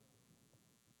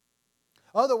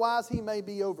 Otherwise, he may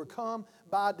be overcome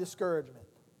by discouragement.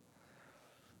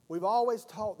 We've always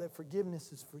taught that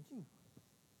forgiveness is for you.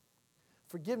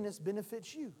 Forgiveness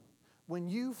benefits you. When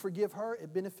you forgive her,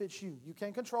 it benefits you. You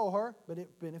can't control her, but it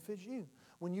benefits you.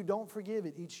 When you don't forgive,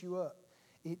 it eats you up.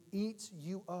 It eats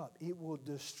you up. It will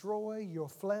destroy your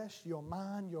flesh, your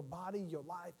mind, your body, your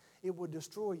life. It will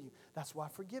destroy you. That's why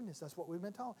forgiveness, that's what we've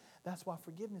been taught. That's why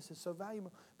forgiveness is so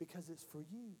valuable, because it's for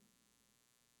you.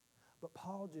 But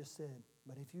Paul just said,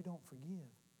 but if you don't forgive,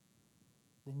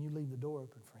 then you leave the door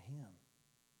open for him,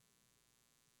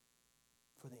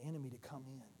 for the enemy to come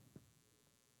in.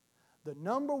 The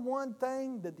number one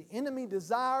thing that the enemy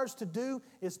desires to do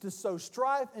is to sow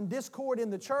strife and discord in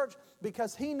the church,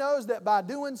 because he knows that by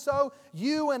doing so,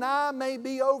 you and I may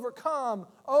be overcome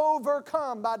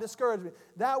by discouragement.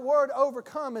 That word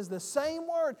overcome is the same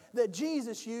word that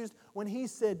Jesus used when he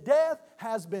said, death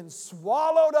has been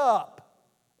swallowed up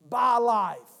by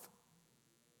life.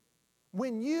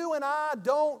 When you and I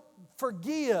don't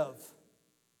forgive,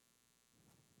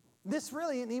 this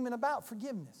really isn't even about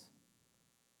forgiveness.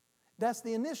 That's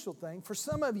the initial thing. For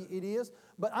some of you it is,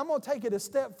 but I'm going to take it a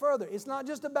step further. It's not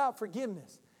just about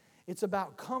forgiveness. It's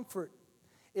about comfort.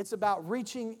 It's about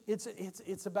reaching,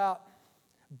 it's about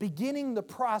beginning the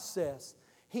process.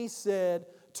 He said,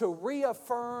 to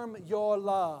reaffirm your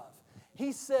love.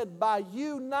 He said, by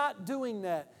you not doing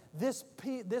that, this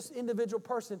individual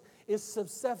person is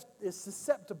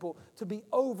susceptible to be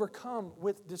overcome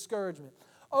with discouragement.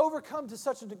 Overcome to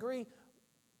such a degree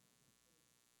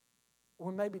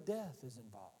where maybe death is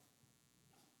involved.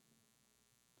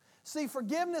 See,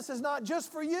 forgiveness is not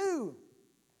just for you.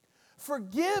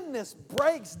 Forgiveness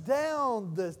breaks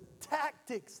down the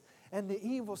tactics and the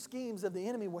evil schemes of the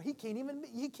enemy where he can't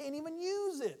even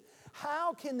use it.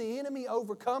 How can the enemy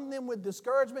overcome them with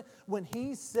discouragement when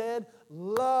he said,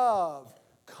 love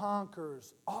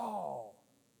conquers all?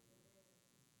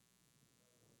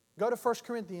 Go to 1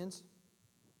 Corinthians.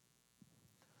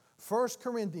 1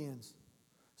 Corinthians.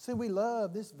 See, we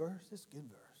love this verse. This is a good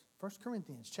verse. 1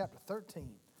 Corinthians chapter 13.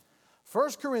 1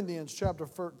 Corinthians chapter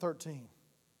 13.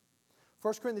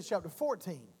 1 Corinthians chapter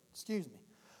 14. Excuse me.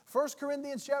 1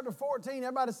 Corinthians chapter 14.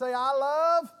 Everybody say, I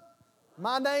love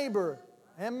my neighbor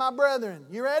and my brethren.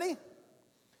 You ready?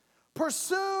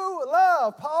 Pursue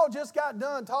love. Paul just got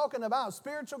done talking about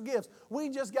spiritual gifts. We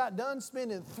just got done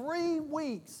spending 3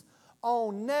 weeks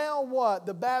on now what?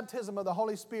 The baptism of the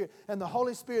Holy Spirit, and the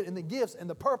Holy Spirit and the gifts and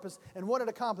the purpose and what it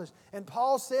accomplished. And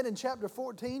Paul said in chapter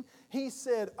 14, he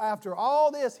said, after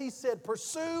all this, he said,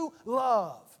 pursue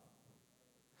love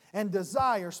and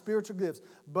desire spiritual gifts,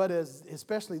 but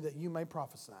especially that you may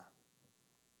prophesy.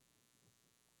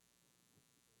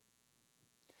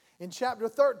 In chapter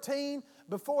 13,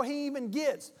 before he even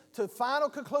gets to final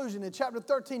conclusion, in chapter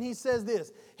 13 he says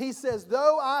this. He says,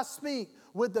 though I speak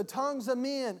with the tongues of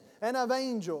men and of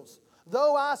angels,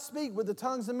 though I speak with the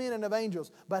tongues of men and of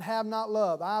angels, but have not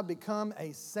love, I become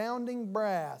a sounding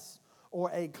brass or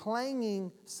a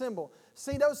clanging cymbal.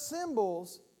 See, those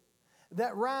cymbals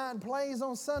that Ryan plays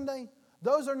on Sunday,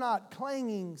 those are not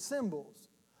clanging cymbals.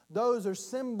 Those are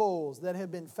cymbals that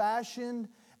have been fashioned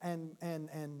and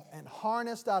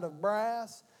harnessed out of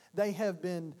brass. They have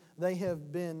been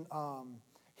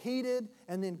heated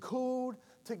and then cooled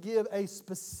to give a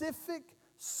specific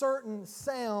certain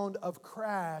sound of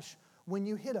crash when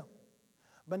you hit them.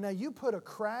 But now you put a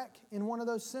crack in one of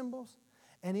those cymbals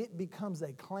and it becomes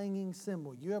a clanging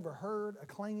cymbal. You ever heard a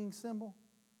clanging cymbal?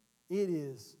 It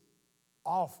is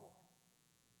awful.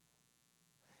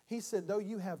 He said, though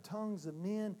you have tongues of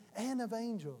men and of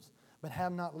angels, but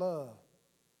have not love,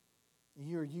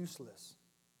 you're useless.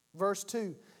 Verse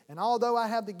 2, and although I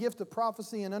have the gift of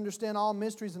prophecy and understand all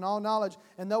mysteries and all knowledge,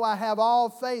 and though I have all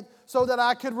faith so that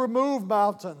I could remove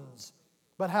mountains,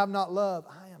 but have not love,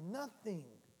 I am nothing.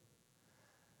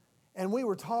 And we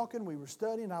were talking, we were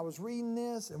studying, I was reading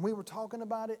this, and we were talking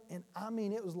about it, and I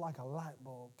mean, it was like a light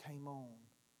bulb came on.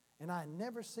 And I had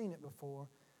never seen it before,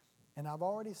 and I've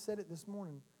already said it this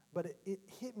morning, but it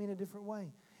hit me in a different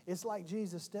way. It's like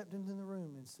Jesus stepped into the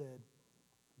room and said,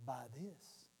 by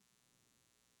this.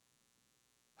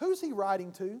 Who's he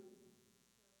writing to?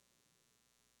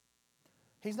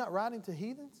 He's not writing to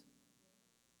heathens.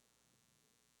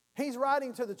 He's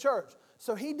writing to the church.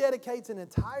 So he dedicates an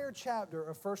entire chapter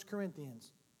of 1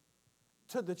 Corinthians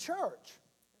to the church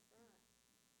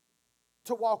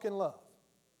to walk in love.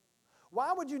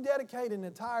 Why would you dedicate an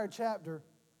entire chapter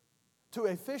to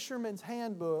a fisherman's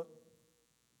handbook?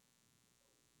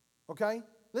 Okay?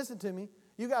 Listen to me.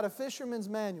 You got a fisherman's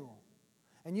manual,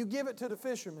 and you give it to the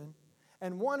fisherman,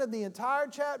 and one of the entire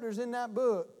chapters in that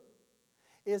book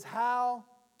is how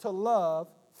to love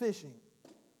fishing.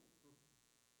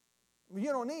 You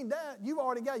don't need that. You've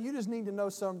already got it. You just need to know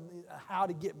how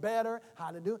to get better,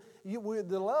 how to do it.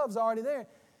 The love's already there.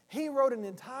 He wrote an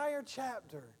entire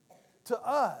chapter to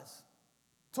us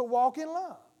to walk in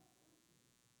love.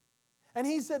 And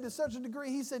he said to such a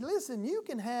degree, he said, listen, you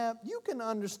can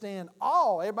understand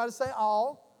all. Everybody say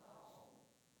all.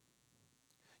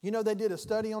 You know, they did a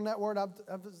study on that word.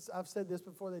 I've said this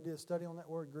before. They did a study on that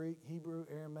word, Greek, Hebrew,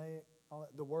 Aramaic, all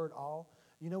that, the word all.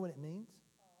 You know what it means?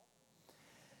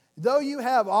 Though you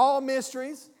have all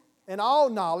mysteries and all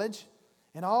knowledge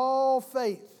and all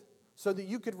faith, so that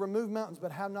you could remove mountains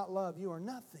but have not love, you are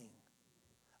nothing.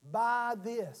 By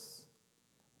this,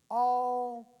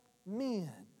 all men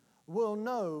will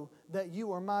know that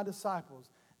you are my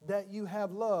disciples, that you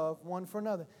have love one for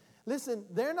another. Listen,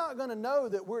 they're not going to know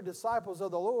that we're disciples of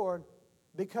the Lord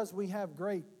because we have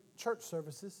great church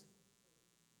services.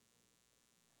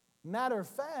 Matter of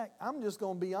fact, I'm just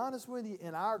going to be honest with you,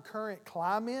 in our current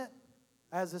climate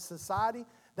as a society,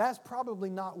 that's probably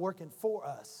not working for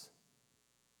us.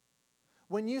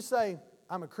 When you say,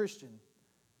 I'm a Christian,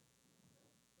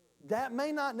 that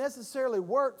may not necessarily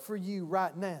work for you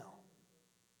right now.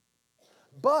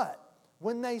 But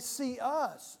when they see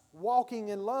us walking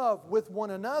in love with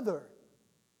one another,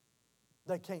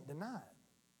 they can't deny it.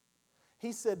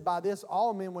 He said, by this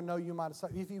all men will know you my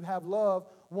disciples, if you have love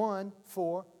one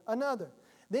for another.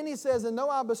 Then he says, and though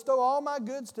I bestow all my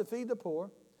goods to feed the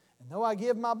poor, and though I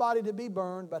give my body to be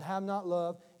burned, but have not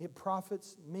love, it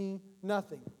profits me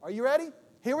nothing. Are you ready?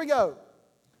 Here we go.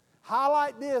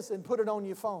 Highlight this and put it on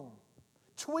your phone.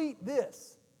 Tweet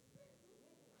this.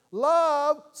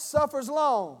 Love suffers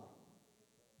long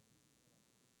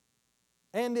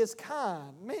and is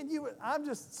kind. Man,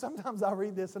 sometimes I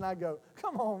read this and I go,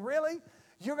 come on, really?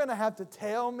 You're going to have to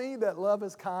tell me that love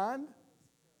is kind?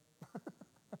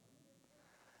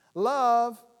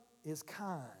 Love is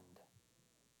kind.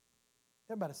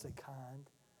 Everybody say kind.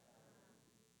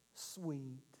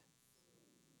 Sweet.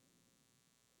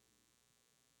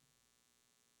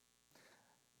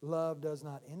 Love does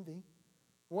not envy.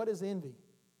 What is envy?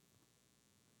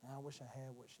 I wish I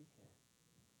had what she had.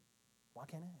 Why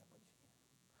can't I have what she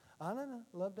had? No.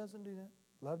 Love doesn't do that.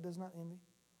 Love does not envy.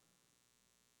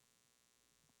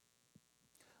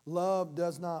 Love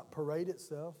does not parade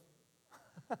itself.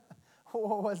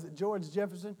 What was it? George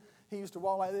Jefferson? He used to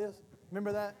walk like this.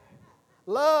 Remember that?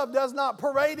 Love does not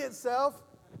parade itself.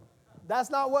 That's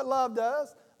not what love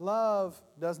does. Love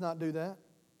does not do that.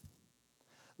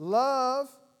 Love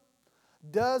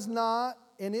does not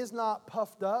and is not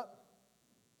puffed up.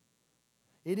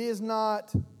 It is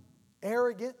not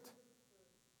arrogant.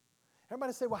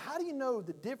 Everybody say, well, how do you know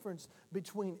the difference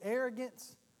between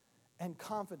arrogance and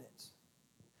confidence?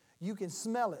 You can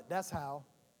smell it. That's how.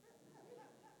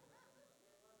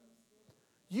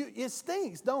 It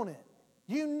stinks, don't it?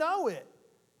 You know it.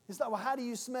 It's like, well, how do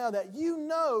you smell that? You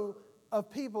know of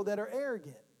people that are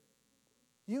arrogant.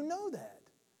 You know that.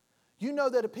 You know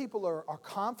that people are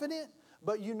confident,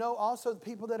 but you know also the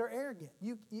people that are arrogant.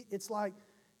 It's like,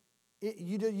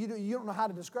 you don't know how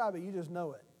to describe it. You just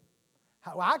know it.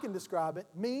 How I can describe it,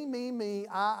 me,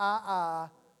 I,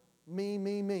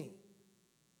 me.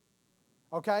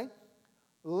 Okay?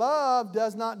 Love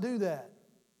does not do that.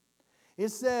 It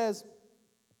says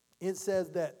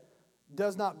that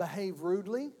does not behave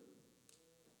rudely.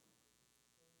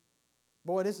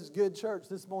 Boy, this is good church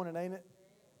this morning, ain't it?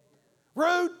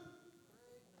 Rude.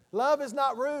 Love is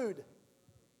not rude.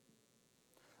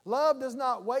 Love does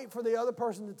not wait for the other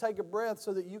person to take a breath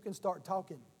so that you can start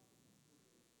talking.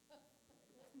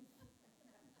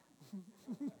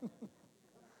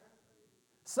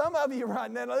 Some of you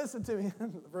right now, listen to me,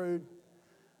 rude.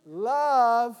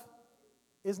 Love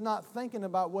is not thinking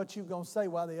about what you're going to say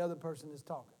while the other person is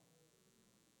talking.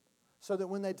 So that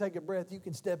when they take a breath, you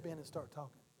can step in and start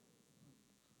talking.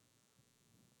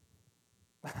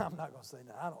 I'm not going to say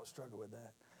no. I don't struggle with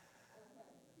that.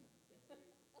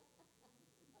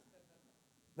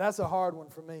 That's a hard one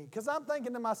for me. Because I'm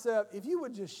thinking to myself, if you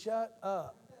would just shut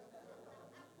up.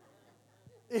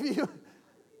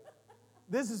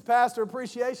 This is Pastor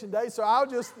Appreciation Day, so I'll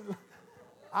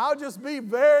just be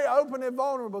very open and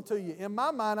vulnerable to you. In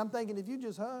my mind, I'm thinking, if you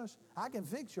just hush, I can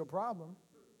fix your problem.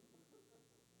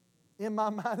 In my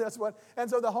mind, that's what. And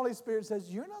so the Holy Spirit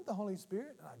says, "You're not the Holy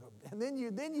Spirit." And I go, and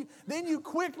then you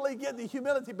quickly get the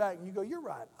humility back, and you go, "You're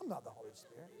right. I'm not the Holy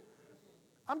Spirit.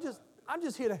 I'm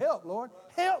just here to help, Lord.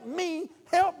 Help me,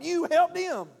 help you, help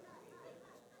them.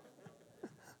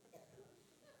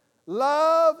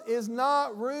 Love is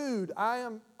not rude.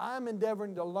 I'm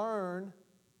endeavoring to learn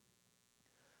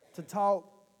to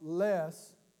talk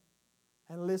less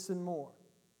and listen more.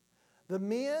 The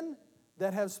men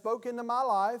that have spoken to my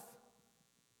life,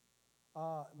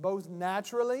 both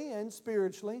naturally and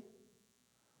spiritually,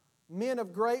 men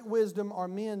of great wisdom are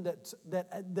men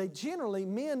that they generally,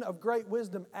 men of great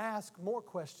wisdom ask more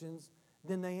questions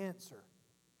than they answer.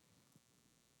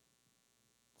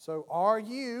 So are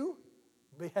you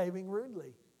behaving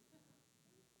rudely?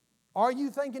 Are you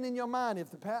thinking in your mind,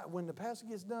 when the pastor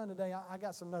gets done today, I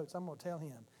got some notes, I'm going to tell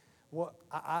him what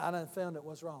I done found out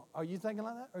what's wrong. Are you thinking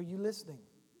like that? Are you listening?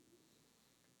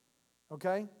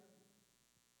 Okay?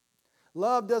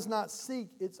 Love does not seek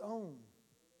its own.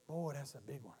 Boy, that's a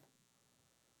big one.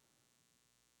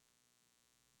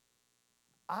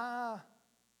 I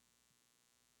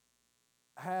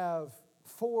have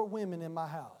 4 women in my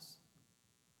house.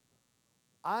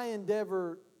 I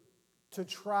endeavor to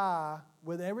try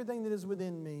with everything that is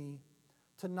within me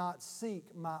to not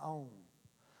seek my own.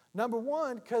 Number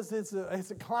one, because it's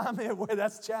a climate where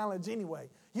that's a challenge anyway.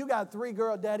 You got 3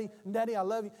 girls, Daddy, I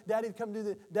love you. Daddy, come do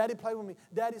this. Daddy, play with me.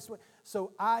 Daddy, swing.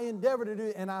 So I endeavor to do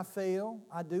it, and I fail.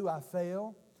 I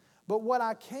fail. But what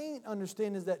I can't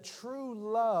understand is that true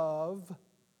love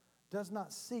does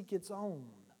not seek its own.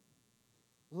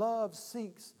 Love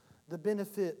seeks the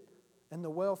benefit and the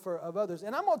welfare of others.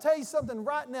 And I'm going to tell you something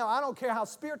right now. I don't care how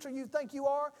spiritual you think you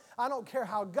are. I don't care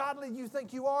how godly you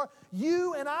think you are.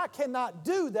 You and I cannot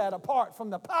do that apart from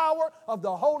the power of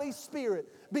the Holy Spirit,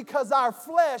 because our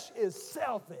flesh is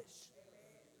selfish.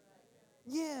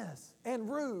 Yes, and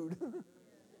rude.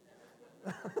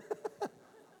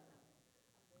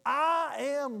 I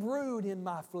am rude in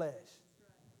my flesh.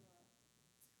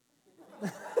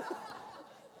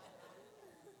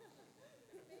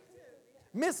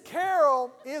 Miss Carol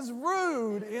is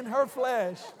rude in her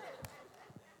flesh.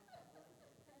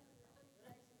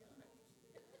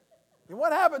 And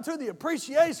what happened to the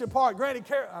appreciation part, Granny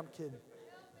Carol? I'm kidding.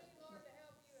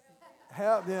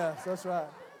 Help, yes, that's right.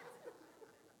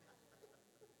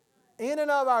 In and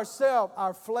of ourselves,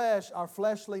 our flesh, our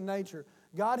fleshly nature,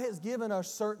 God has given us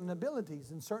certain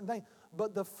abilities and certain things.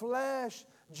 But the flesh,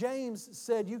 James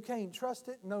said, you can't trust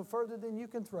it no further than you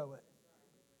can throw it.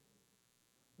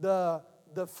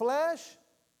 The flesh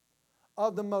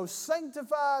of the most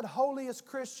sanctified, holiest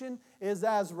Christian is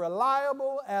as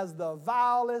reliable as the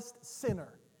vilest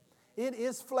sinner. It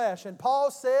is flesh. And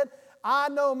Paul said, I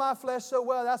know my flesh so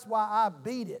well, that's why I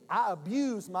beat it. I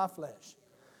abuse my flesh.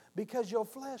 Because your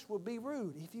flesh will be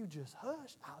rude. If you just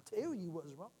hush, I'll tell you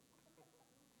what's wrong.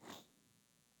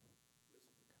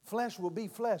 Flesh will be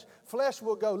flesh. Flesh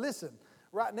will go, listen,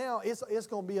 right now it's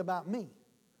going to be about me.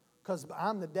 Because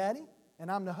I'm the daddy and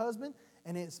I'm the husband,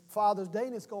 and it's Father's Day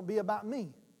and it's going to be about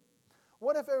me.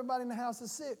 What if everybody in the house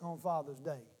is sick on Father's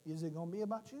Day? Is it going to be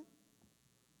about you?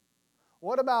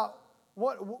 What about,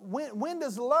 when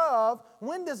does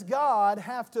God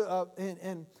have to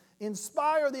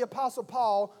inspire the Apostle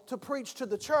Paul to preach to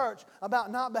the church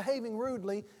about not behaving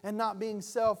rudely and not being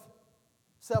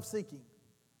self-seeking?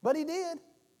 But he did.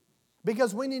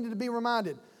 Because we needed to be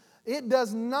reminded. It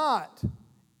is not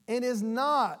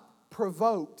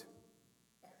provoked.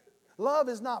 Love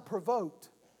is not provoked.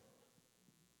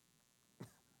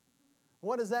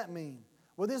 What does that mean?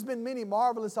 Well, there's been many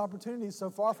marvelous opportunities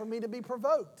so far for me to be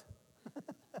provoked.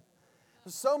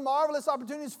 So marvelous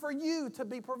opportunities for you to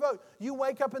be provoked. You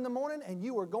wake up in the morning and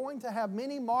you are going to have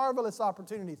many marvelous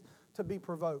opportunities to be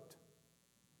provoked.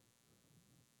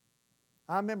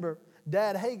 I remember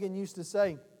Dad Hagin used to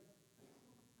say,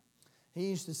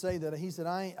 that he said,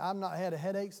 I've not had a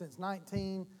headache since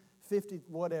 1950,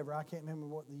 whatever. I can't remember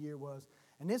what the year was.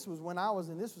 And this was when I was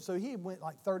in this. So he went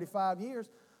like 35 years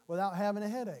without having a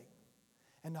headache.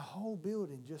 And the whole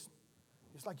building just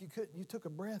like you took a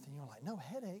breath and you're like, no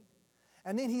headache.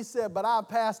 And then he said, but I've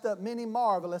passed up many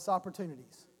marvelous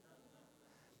opportunities.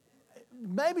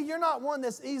 Maybe you're not one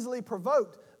that's easily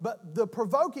provoked, but the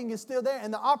provoking is still there,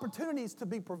 and the opportunities to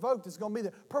be provoked is going to be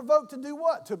there. Provoked to do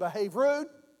what? To behave rude.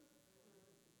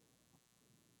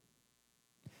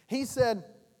 He said,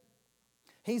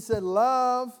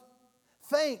 love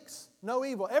thinks no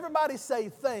evil. Everybody say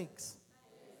thanks.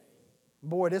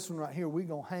 Boy, this one right here, we're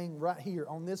going to hang right here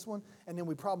on this one, and then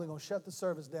we're probably going to shut the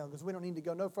service down because we don't need to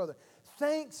go no further.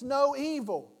 Thanks no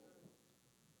evil.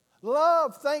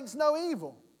 Love thinks no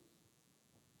evil.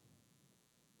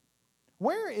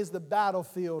 Where is the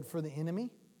battlefield for the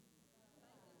enemy?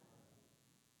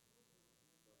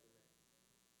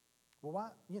 Well, why?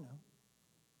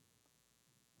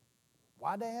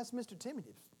 Why'd they ask Mr. Timmy to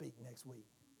speak next week?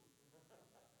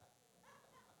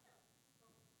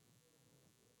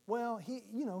 Well,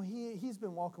 he's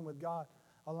been walking with God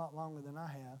a lot longer than I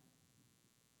have.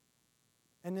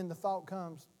 And then the thought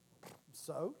comes,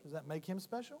 so, does that make him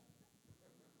special?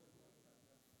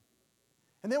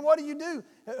 And then what do?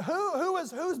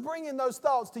 Who's bringing those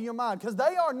thoughts to your mind? Because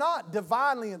they are not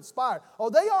divinely inspired. Oh,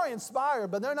 they are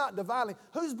inspired, but they're not divinely.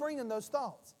 Who's bringing those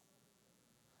thoughts?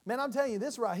 Man, I'm telling you,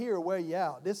 this right here will wear you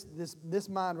out. This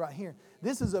mind right here.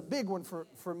 This is a big one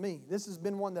for me. This has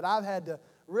been one that I've had to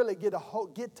really get to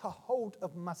hold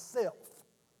of myself.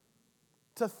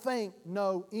 To think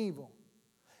no evil.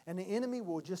 And the enemy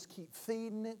will just keep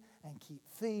feeding it and keep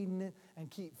feeding it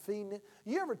and keep feeding it.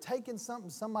 You ever taken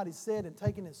something somebody said and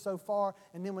taken it so far,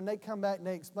 and then when they come back and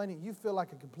they explain it, you feel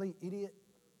like a complete idiot?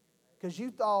 Because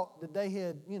you thought that they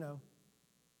had,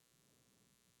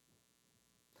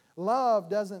 Love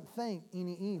doesn't think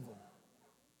any evil.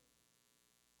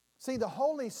 See, the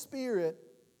Holy Spirit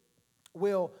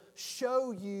will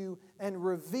show you and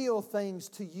reveal things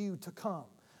to you to come.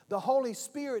 The Holy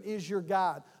Spirit is your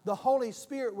guide. The Holy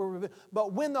Spirit will reveal.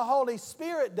 But when the Holy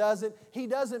Spirit does it, He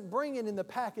doesn't bring it in the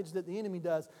package that the enemy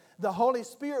does. The Holy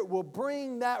Spirit will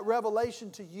bring that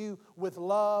revelation to you with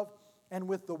love and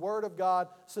with the Word of God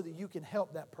so that you can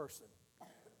help that person.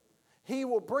 He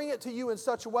will bring it to you in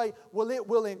such a way it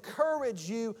will encourage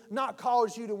you, not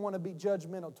cause you to want to be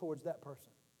judgmental towards that person.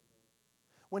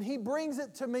 When He brings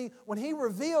it to me, when He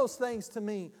reveals things to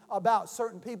me about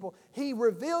certain people, He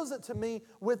reveals it to me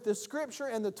with the Scripture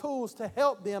and the tools to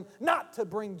help them, not to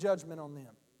bring judgment on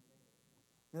them.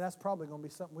 And that's probably going to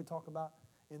be something we talk about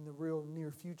in the real near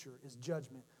future, is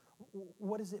judgment.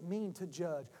 What does it mean to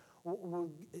judge?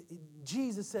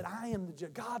 Jesus said, I am the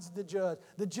judge. God's the judge.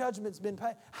 The judgment's been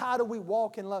paid. How do we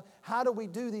walk in love? How do we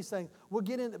do these things? We'll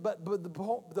get into but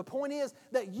the point is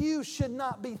that you should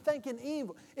not be thinking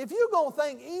evil. If you're going to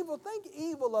think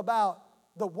evil about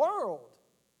the world.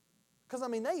 Because,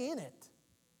 they in it.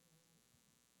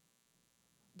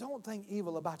 Don't think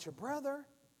evil about your brother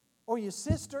or your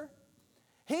sister.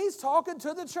 He's talking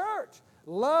to the church.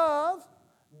 Love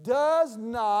does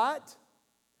not...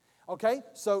 Okay,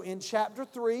 so in chapter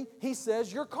 3, he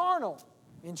says you're carnal.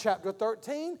 In chapter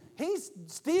 13, he's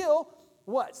still,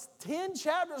 10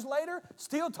 chapters later,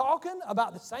 still talking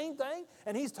about the same thing?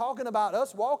 And he's talking about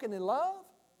us walking in love?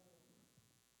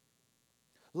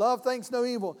 Love thinks no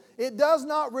evil. It does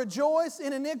not rejoice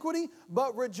in iniquity,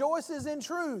 but rejoices in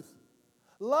truth.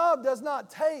 Love does not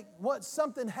take what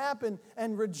something happened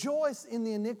and rejoice in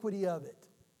the iniquity of it.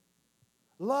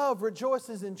 Love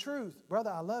rejoices in truth.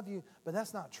 Brother, I love you, but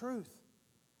that's not truth.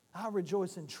 I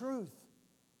rejoice in truth.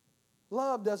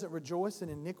 Love doesn't rejoice in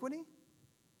iniquity.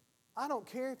 I don't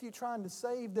care if you're trying to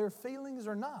save their feelings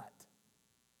or not.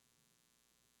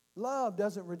 Love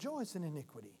doesn't rejoice in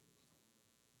iniquity,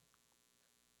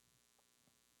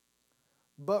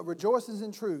 but rejoices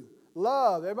in truth.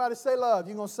 Love, everybody say love.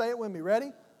 You're going to say it with me.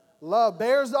 Ready? Love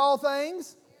bears all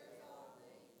things.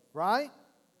 Right?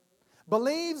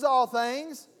 Believes all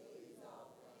things,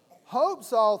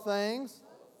 hopes all things,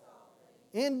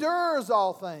 endures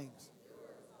all things.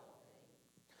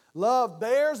 Love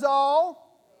bears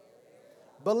all,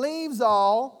 believes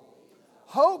all,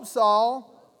 hopes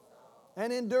all,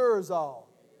 and endures all.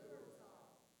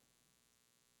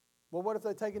 Well, what if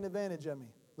they're taking advantage of me?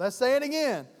 Let's say it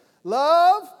again.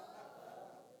 Love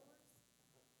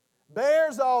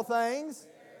bears all things,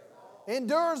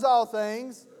 endures all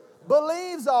things,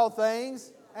 believes all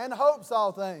things, and hopes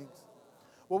all things.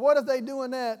 Well, what if they're doing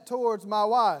that towards my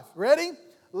wife? Ready?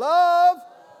 Love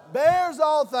bears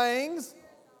all things,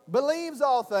 believes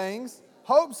all things,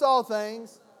 hopes all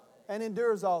things, and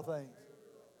endures all things.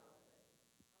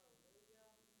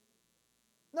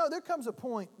 No, there comes a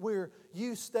point where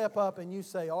you step up and you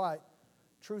say, all right,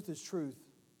 truth is truth.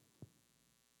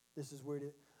 This is where it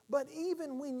is. But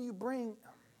even when you bring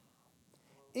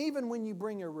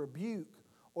a rebuke,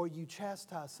 or you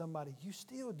chastise somebody, you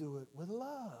still do it with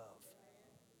love.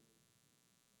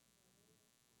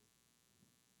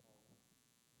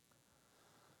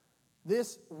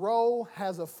 This role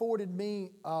has afforded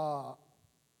me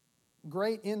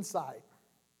great insight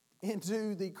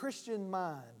into the Christian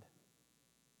mind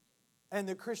and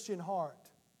the Christian heart.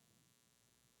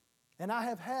 And I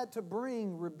have had to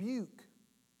bring rebuke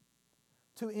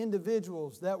to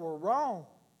individuals that were wrong.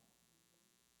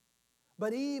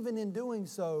 But even in doing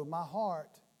so, my heart,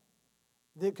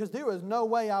 because there was no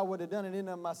way I would have done it in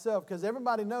of myself, because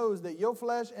everybody knows that your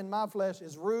flesh and my flesh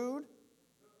is rude.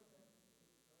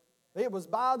 It was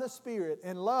by the Spirit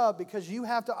and love, because you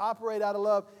have to operate out of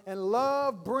love. And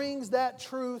love brings that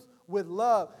truth with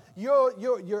love.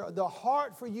 The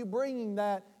heart for you bringing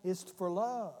that is for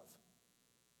love.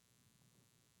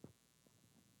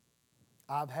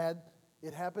 I've had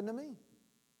it happen to me.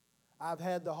 I've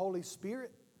had the Holy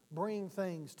Spirit bring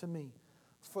things to me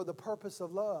for the purpose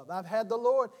of love. I've had the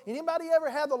Lord. Anybody ever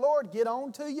had the Lord get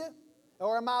on to you?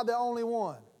 Or am I the only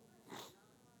one?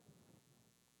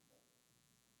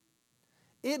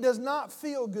 It does not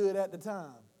feel good at the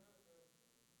time.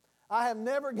 I have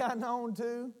never gotten on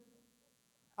to.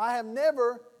 I have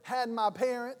never had my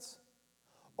parents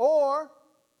or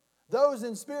those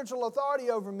in spiritual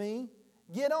authority over me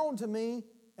get on to me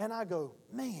and I go,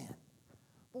 man,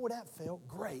 boy, that felt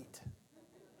great.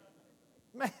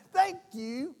 Man, thank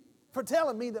you for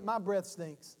telling me that my breath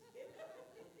stinks.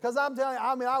 Because I'm telling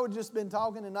you, I would just been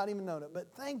talking and not even known it. But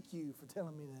thank you for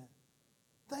telling me that.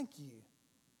 Thank you.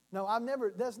 No,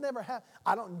 that's never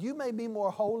happened. You may be more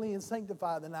holy and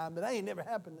sanctified than I am, but that ain't never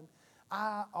happened to me.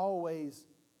 I always,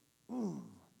 even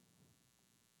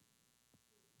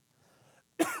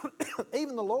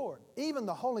the Lord, even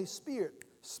the Holy Spirit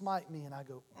smite me and I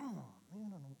go, man, I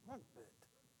don't like that.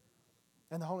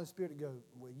 And the Holy Spirit would go,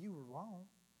 well, you were wrong.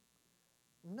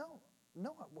 No,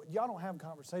 y'all don't have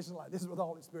conversations like this with the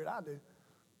Holy Spirit. I do.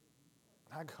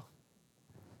 I go,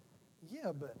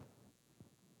 yeah, but,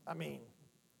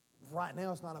 right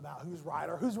now it's not about who's right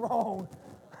or who's wrong.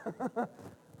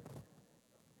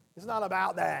 It's not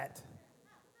about that.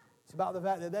 It's about the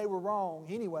fact that they were wrong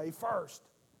anyway first.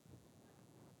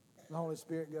 The Holy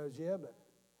Spirit goes, yeah, but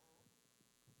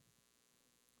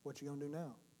what you going to do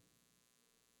now?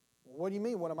 What do you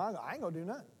mean? What am I? I ain't going to do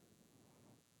nothing.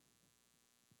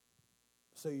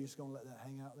 So you're just going to let that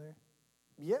hang out there?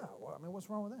 Yeah. Well, what's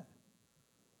wrong with that?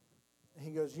 And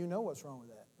he goes, you know what's wrong with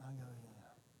that. I go, yeah.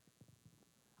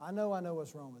 I know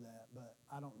what's wrong with that, but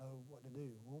I don't know what to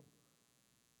do. Well,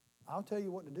 I'll tell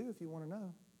you what to do if you want to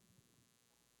know.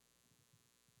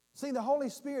 See, the Holy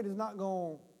Spirit is not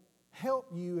going to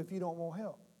help you if you don't want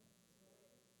help.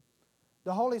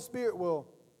 The Holy Spirit will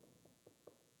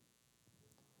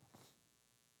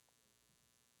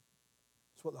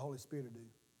That's what the Holy Spirit will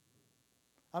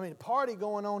do. A party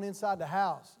going on inside the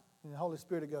house, and the Holy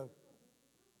Spirit will go,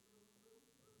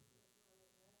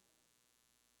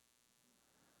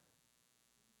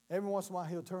 every once in a while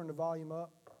He'll turn the volume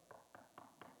up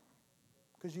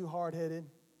because you hard-headed.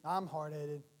 I'm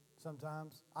hard-headed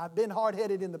sometimes. I've been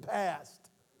hard-headed in the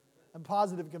past. And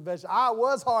positive confession. I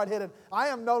was hard-headed. I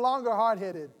am no longer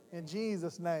hard-headed in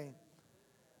Jesus' name.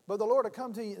 But the Lord will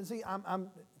come to you and see,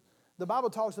 the Bible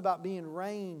talks about being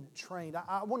rain trained.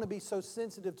 I want to be so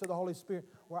sensitive to the Holy Spirit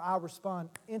where I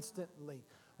respond instantly.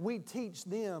 We teach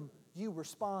them, you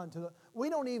respond to the.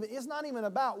 It's not even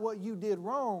about what you did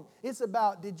wrong. It's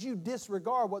about, did you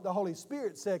disregard what the Holy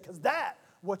Spirit said? Because that's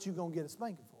what you're going to get a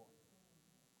spanking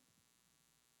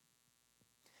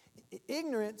for.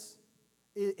 Ignorance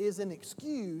is an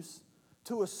excuse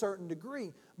to a certain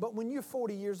degree. But when you're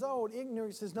 40 years old,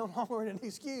 ignorance is no longer an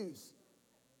excuse.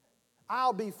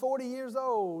 I'll be 40 years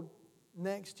old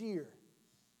next year.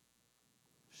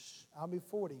 I'll be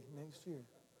 40 next year.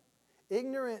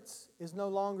 Ignorance is no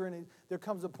longer there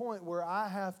comes a point where I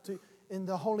have to, and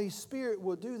the Holy Spirit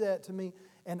will do that to me,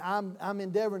 and I'm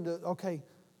endeavoring to,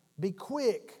 be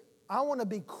quick. I want to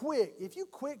be quick. If you're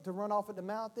quick to run off at the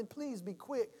mouth, then please be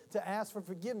quick to ask for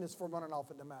forgiveness for running off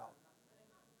at the mouth.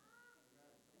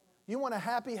 You want a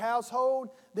happy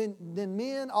household? Then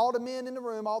men, all the men in the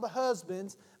room, all the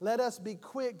husbands, let us be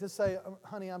quick to say,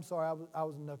 honey, I'm sorry, I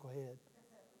was a knucklehead.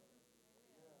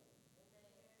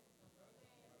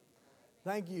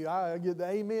 Thank you. I get the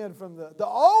amen from the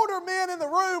older men in the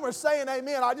room are saying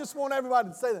amen. I just want everybody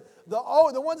to say that.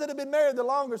 The ones that have been married the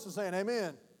longest are saying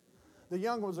amen. The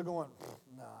young ones are going,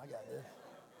 no, I got this.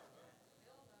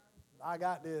 I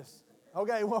got this.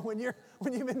 Okay, well, when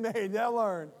you've been married, they'll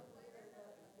learn.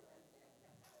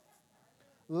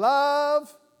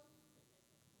 Love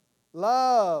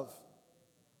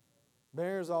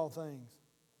bears all things.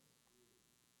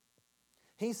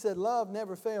 He said love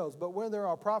never fails, but where there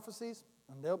are prophecies,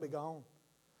 and they'll be gone.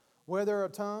 Where there are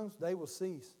tongues, they will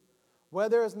cease. Where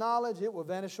there is knowledge, it will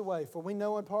vanish away. For we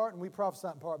know in part and we prophesy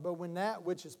in part. But when that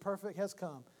which is perfect has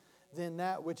come, then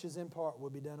that which is in part will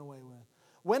be done away with.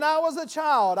 When I was a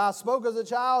child, I spoke as a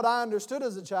child, I understood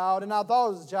as a child, and I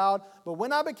thought as a child. But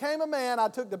when I became a man, I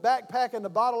took the backpack and the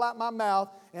bottle out my mouth,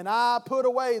 and I put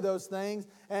away those things.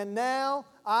 And now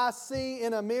I see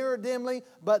in a mirror dimly.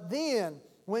 But then,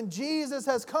 when Jesus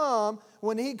has come,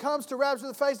 when He comes to rapture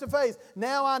the face to face,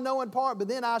 now I know in part, but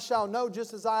then I shall know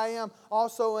just as I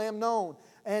also am known.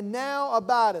 And now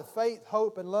abideth faith,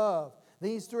 hope, and love.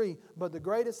 These three. But the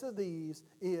greatest of these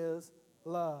is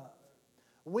love.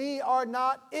 We are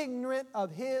not ignorant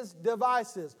of His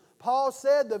devices. Paul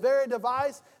said the very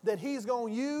device that he's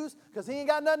going to use, because he ain't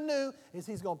got nothing new, is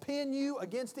he's going to pin you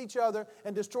against each other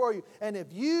and destroy you. And if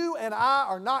you and I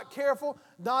are not careful,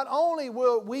 not only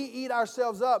will we eat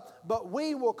ourselves up, but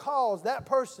we will cause that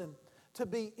person to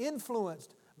be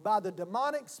influenced by the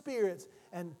demonic spirits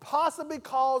and possibly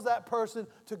cause that person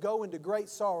to go into great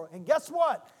sorrow. And guess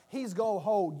what? He's going to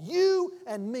hold you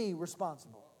and me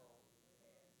responsible.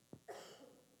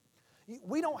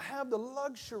 We don't have the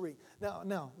luxury.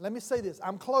 Now, let me say this.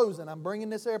 I'm closing. I'm bringing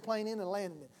this airplane in and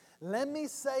landing it. Let me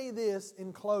say this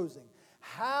in closing.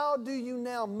 How do you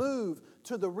now move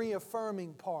to the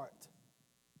reaffirming part?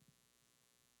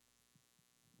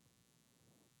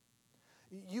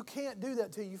 You can't do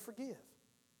that till you forgive.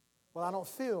 Well, I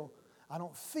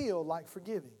don't feel like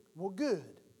forgiving. Well, good.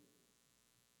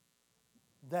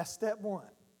 That's step one.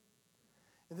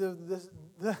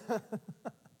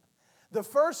 The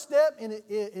first step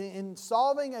in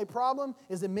solving a problem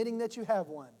is admitting that you have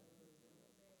one.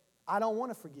 I don't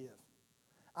want to forgive.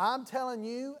 I'm telling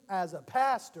you, as a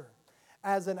pastor,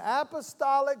 as an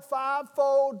apostolic,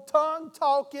 fivefold,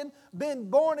 tongue-talking, been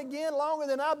born again longer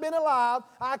than I've been alive,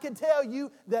 I can tell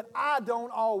you that I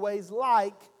don't always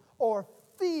like or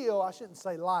feel, I shouldn't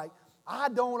say like, I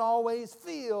don't always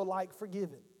feel like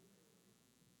forgiving.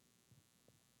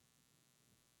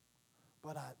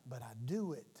 But I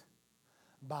do it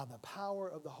by the power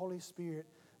of the Holy Spirit,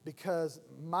 because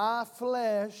my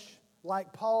flesh,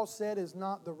 like Paul said, is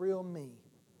not the real me.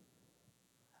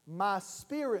 My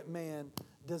spirit man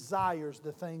desires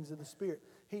the things of the Spirit.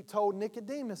 He told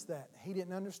Nicodemus that. He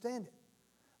didn't understand it.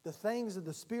 The things of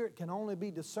the Spirit can only be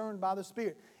discerned by the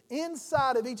Spirit.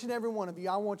 Inside of each and every one of you,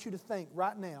 I want you to think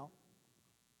right now.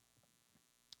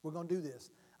 We're going to do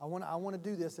this. I want to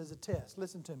do this as a test.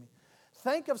 Listen to me.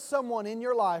 Think of someone in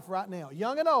your life right now,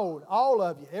 young and old, all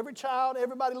of you, every child,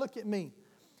 everybody look at me.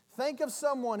 Think of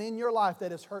someone in your life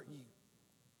that has hurt you.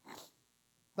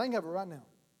 Think of it right now.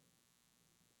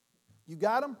 You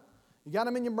got them? You got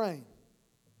them in your brain.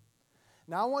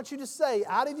 Now I want you to say,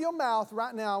 out of your mouth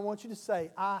right now, I want you to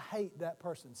say, I hate that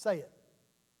person. Say it.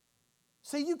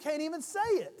 See, you can't even say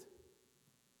it.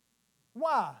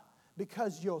 Why?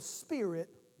 Because your spirit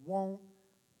won't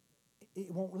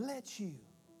let you.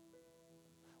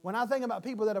 When I think about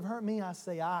people that have hurt me, I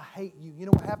say, I hate you. You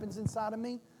know what happens inside of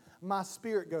me? My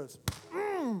spirit goes,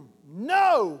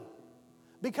 no!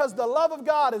 Because the love of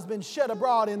God has been shed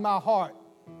abroad in my heart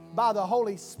by the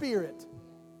Holy Spirit.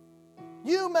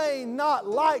 You may not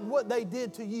like what they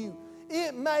did to you.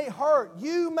 It may hurt.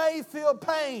 You may feel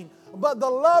pain. But the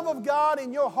love of God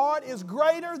in your heart is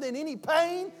greater than any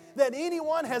pain that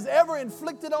anyone has ever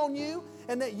inflicted on you.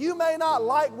 And that you may not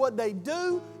like what they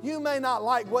do. You may not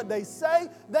like what they say.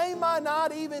 They might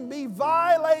not even be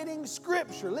violating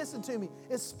Scripture. Listen to me,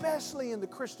 especially in the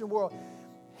Christian world.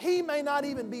 He may not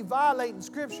even be violating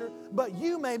Scripture, but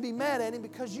you may be mad at him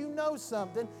because you know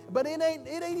something. But it ain't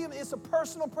even, it's a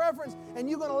personal preference, and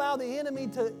you're going to allow the enemy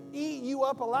to eat you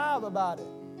up alive about it.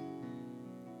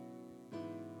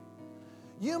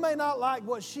 You may not like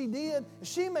what she did.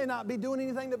 She may not be doing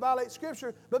anything that violates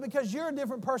Scripture, but because you're a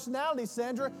different personality,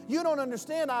 Sandra, you don't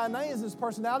understand Ananias'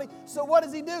 personality. So what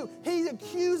does he do? He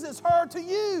accuses her to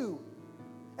you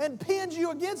and pins you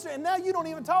against her, and now you don't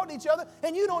even talk to each other,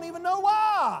 and you don't even know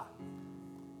why.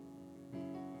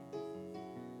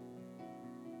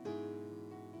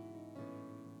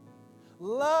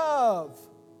 Love.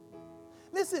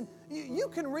 Listen, you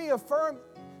can reaffirm.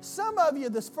 Some of you,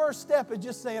 this first step is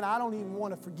just saying, I don't even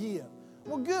want to forgive.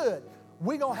 Well, good.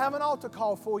 We're going to have an altar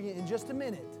call for you in just a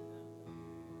minute.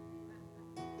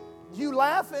 You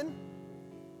laughing?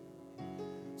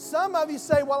 Some of you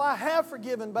say, well, I have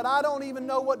forgiven, but I don't even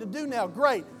know what to do now.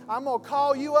 Great. I'm going to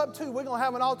call you up too. We're going to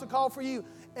have an altar call for you.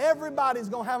 Everybody's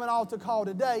going to have an altar call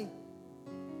today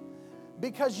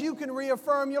because you can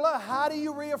reaffirm your love. How do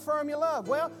you reaffirm your love?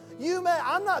 Well,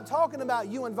 I'm not talking about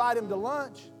you invite him to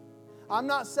lunch. I'm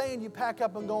not saying you pack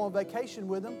up and go on vacation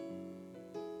with him.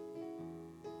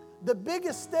 The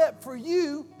biggest step for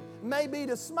you may be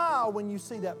to smile when you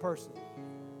see that person.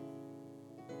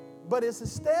 But it's a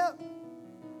step.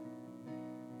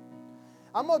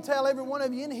 I'm going to tell every one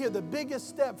of you in here, the biggest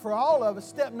step for all of us,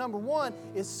 step number one,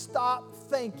 is stop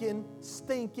thinking,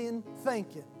 stinking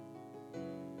thinking.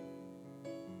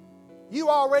 You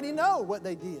already know what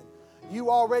they did. You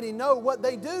already know what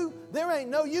they do. There ain't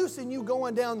no use in you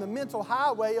going down the mental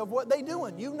highway of what they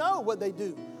doing. You know what they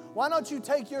do. Why don't you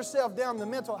take yourself down the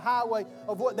mental highway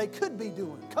of what they could be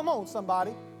doing? Come on,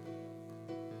 somebody.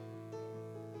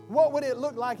 What would it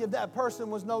look like if that person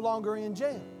was no longer in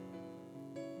jail?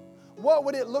 What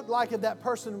would it look like if that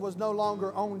person was no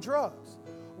longer on drugs?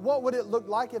 What would it look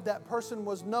like if that person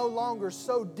was no longer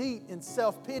so deep in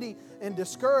self-pity and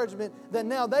discouragement that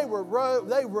now they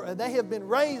have been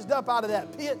raised up out of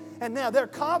that pit and now they're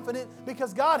confident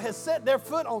because God has set their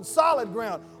foot on solid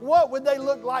ground? What would they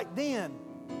look like then?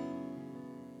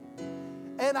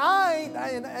 And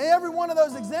in every one of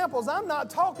those examples, I'm not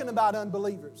talking about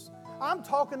unbelievers. I'm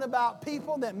talking about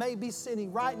people that may be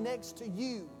sitting right next to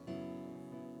you.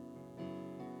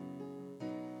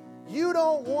 You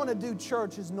don't want to do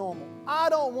church as normal. I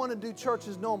don't want to do church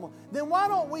as normal. Then why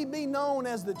don't we be known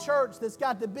as the church that's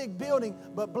got the big building,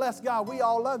 but bless God, we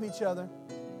all love each other.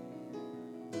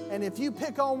 And if you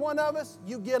pick on one of us,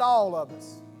 you get all of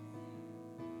us.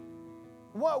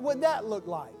 What would that look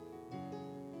like?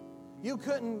 You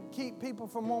couldn't keep people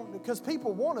from wanting, because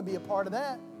people want to be a part of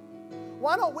that.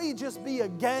 Why don't we just be a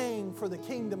gang for the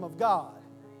kingdom of God?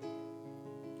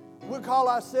 We'll call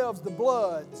ourselves the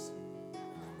Bloods.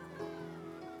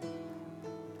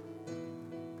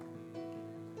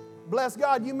 Bless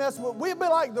God, we'd be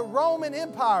like the Roman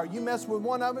Empire. You mess with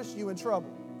one of us, you in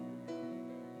trouble.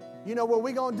 You know what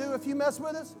we're going to do if you mess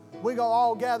with us? We're going to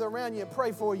all gather around you and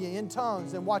pray for you in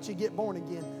tongues and watch you get born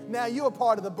again. Now you're a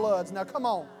part of the Bloods. Now come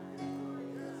on.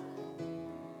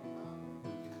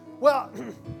 Well,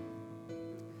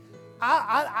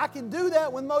 I can do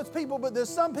that with most people, but there's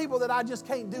some people that I just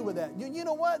can't do with that. You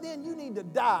know what? Then you need to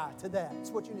die to that.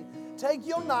 That's what you need. Take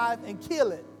your knife and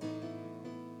kill it.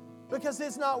 Because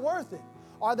it's not worth it.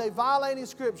 Are they violating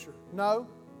Scripture? No.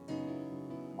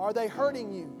 Are they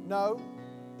hurting you? No.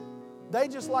 They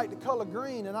just like the color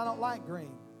green and I don't like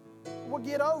green. Well,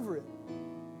 get over it.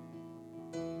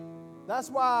 That's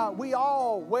why we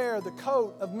all wear the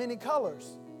coat of many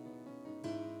colors.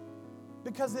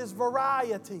 Because there's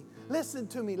variety. Listen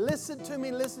to me, listen to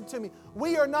me, listen to me.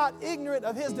 We are not ignorant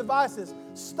of his devices.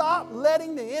 Stop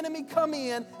letting the enemy come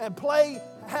in and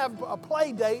have a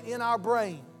play date in our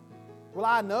brain. Well,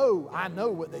 I know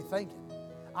what they're thinking.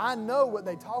 I know what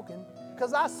they're talking.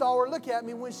 Because I saw her look at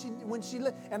me when she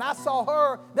and I saw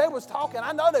her, they was talking.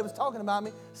 I know they was talking about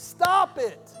me. Stop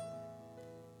it.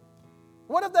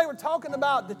 What if they were talking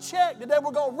about the check that they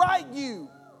were going to write you?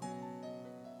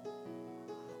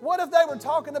 What if they were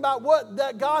talking about what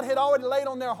that God had already laid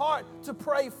on their heart to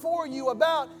pray for you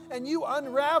about, and you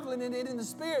unraveling it in the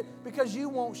Spirit because you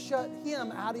won't shut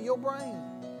him out of your brain?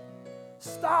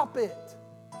 Stop it.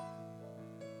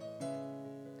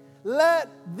 Let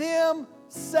them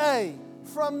say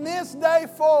from this day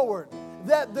forward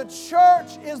that the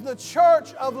church is the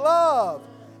church of love.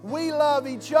 We love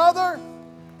each other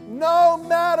no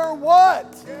matter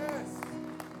what. Yes.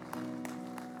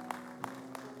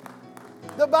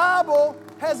 The Bible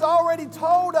has already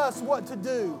told us what to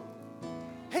do.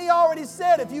 He already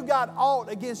said if you got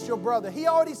aught against your brother, he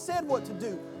already said what to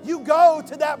do. You go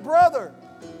to that brother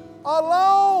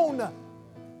alone.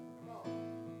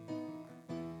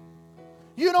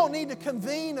 You don't need to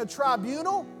convene a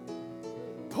tribunal.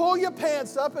 Pull your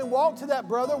pants up and walk to that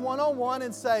brother one-on-one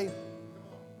and say,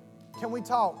 can we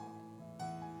talk?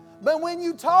 But when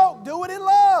you talk, do it in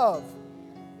love.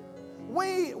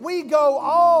 We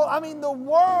go the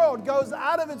world goes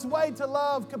out of its way to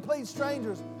love complete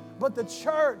strangers, but the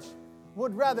church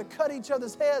would rather cut each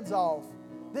other's heads off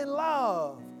than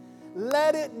love.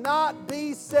 Let it not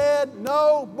be said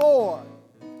no more.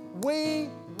 We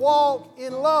walk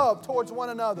in love towards one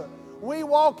another. We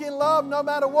walk in love no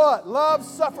matter what. Love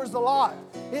suffers a lot.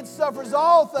 It suffers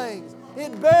all things.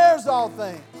 It bears all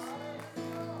things.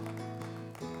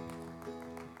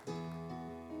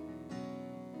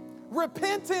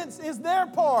 Repentance is their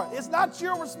part. It's not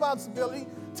your responsibility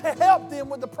to help them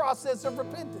with the process of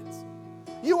repentance.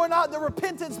 You are not the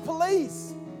repentance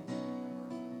police.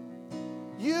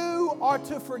 You are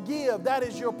to forgive. That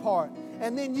is your part.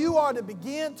 And then you are to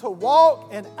begin to walk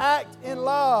and act in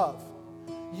love.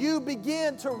 You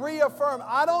begin to reaffirm.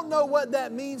 I don't know what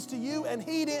that means to you, and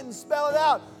he didn't spell it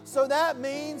out. So that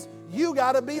means you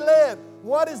got to be led.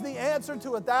 What is the answer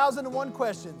to 1,001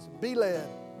 questions? Be led.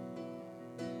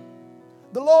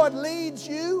 The Lord leads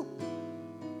you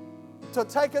to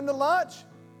take him to lunch,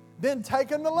 then take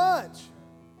him to lunch.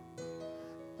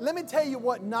 Let me tell you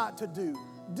what not to do.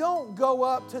 Don't go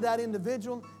up to that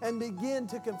individual and begin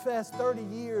to confess 30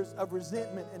 years of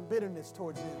resentment and bitterness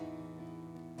towards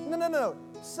them. No.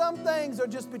 Some things are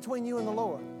just between you and the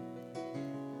Lord.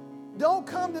 Don't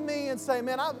come to me and say,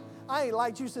 man, I ain't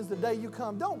liked you since the day you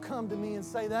come. Don't come to me and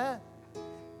say that.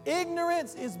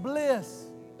 Ignorance is bliss.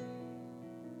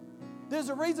 There's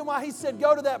a reason why he said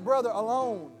go to that brother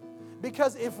alone.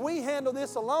 Because if we handle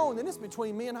this alone, then it's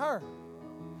between me and her.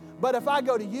 But if I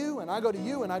go to you and I go to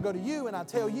you and I go to you and I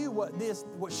tell you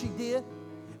what she did,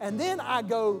 and then I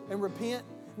go and repent,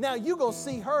 now you're going to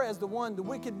see her as the one, the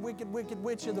wicked, wicked, wicked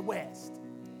witch of the West.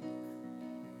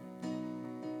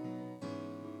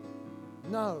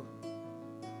 No.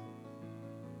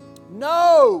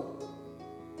 No.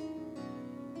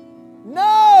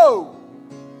 No.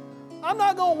 I'm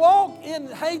not going to walk in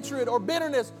hatred or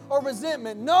bitterness or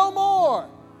resentment no more.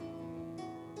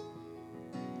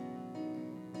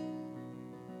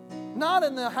 Not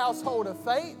in the household of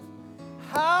faith.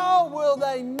 How will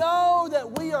they know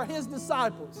that we are His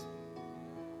disciples?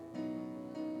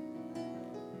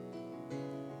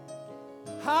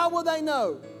 How will they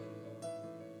know?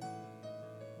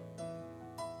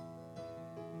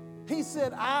 He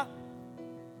said,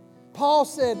 Paul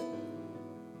said,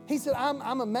 he said,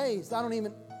 I'm amazed.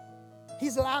 He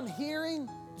said, I'm hearing,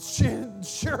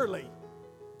 surely,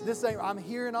 I'm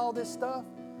hearing all this stuff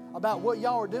about what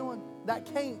y'all are doing. That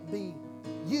can't be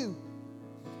you.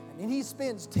 And he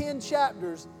spends 10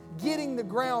 chapters getting the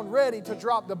ground ready to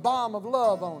drop the bomb of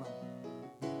love on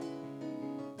them.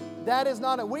 That is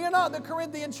not it. We are not the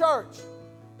Corinthian church.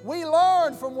 We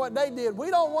learned from what they did.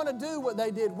 We don't want to do what they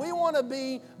did. We want to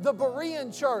be the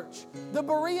Berean church. The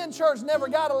Berean church never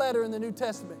got a letter in the New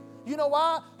Testament. You know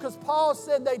why? Because Paul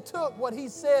said they took what he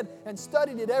said and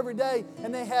studied it every day,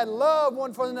 and they had love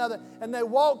one for another, and they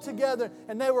walked together,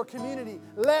 and they were community.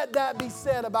 Let that be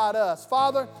said about us.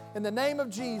 Father, in the name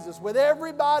of Jesus, with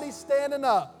everybody standing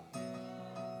up,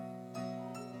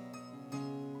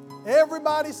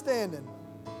 everybody standing.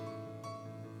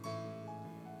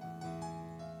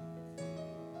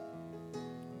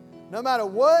 No matter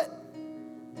what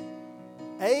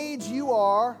age you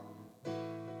are,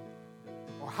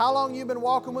 how long you've been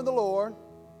walking with the Lord,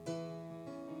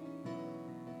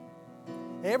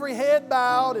 every head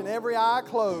bowed and every eye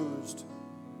closed.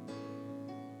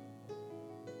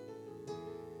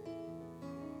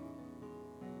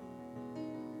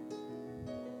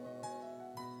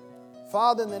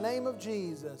 Father, in the name of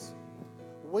Jesus,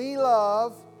 we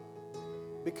love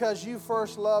because you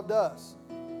first loved us.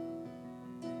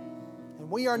 And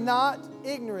we are not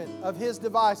ignorant of His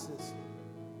devices.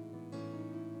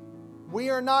 We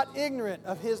are not ignorant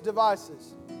of His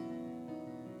devices.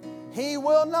 He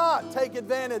will not take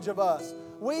advantage of us.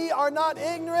 We are not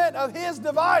ignorant of His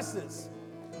devices.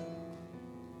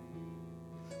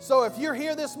 So if you're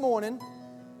here this morning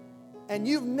and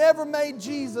you've never made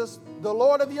Jesus the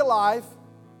Lord of your life,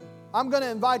 I'm going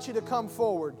to invite you to come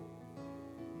forward.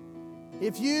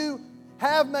 If you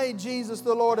have made Jesus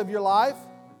the Lord of your life,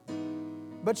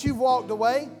 but you've walked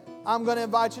away, I'm going to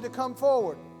invite you to come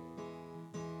forward.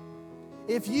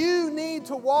 If you need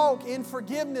to walk in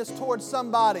forgiveness towards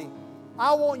somebody,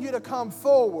 I want you to come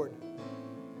forward.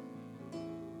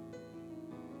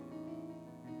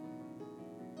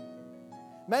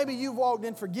 Maybe you've walked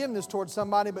in forgiveness towards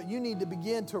somebody, but you need to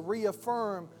begin to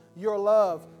reaffirm your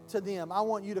love to them. I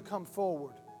want you to come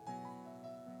forward.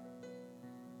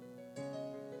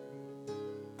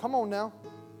 Come on now.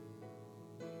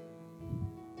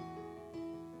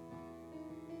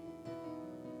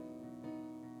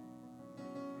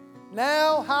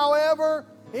 Now, however,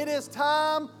 it is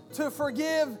time to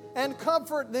forgive and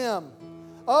comfort them.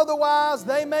 Otherwise,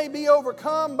 they may be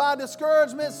overcome by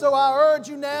discouragement, so I urge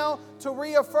you now to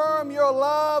reaffirm your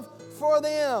love for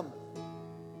them.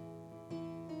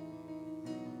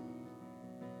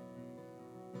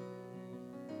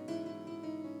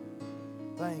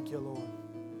 Thank you, Lord.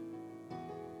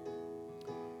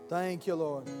 Thank you,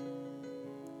 Lord.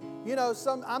 You know,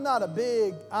 I'm not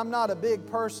a big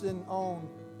person on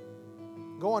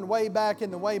going way back in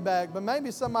the way back, but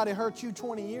maybe somebody hurt you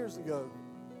 20 years ago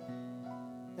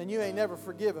and you ain't never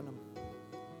forgiven them.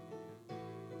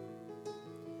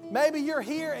 Maybe you're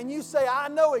here and you say, I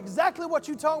know exactly what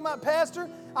you're talking about, Pastor.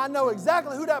 I know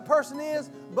exactly who that person is,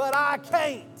 but I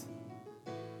can't.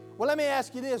 Well, let me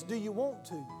ask you this. Do you want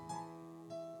to?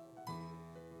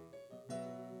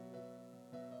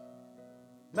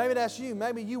 Maybe that's you.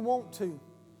 Maybe you want to.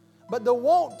 But the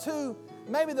want to,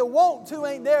 maybe the want to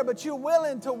ain't there, but you're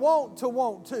willing to want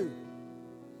to.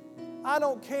 I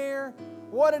don't care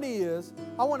what it is.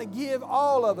 I want to give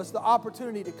all of us the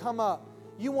opportunity to come up.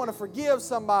 You want to forgive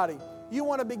somebody. You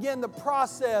want to begin the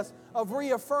process of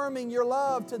reaffirming your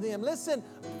love to them. Listen,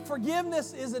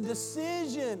 forgiveness is a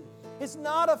decision. It's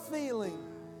not a feeling.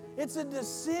 It's a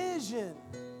decision.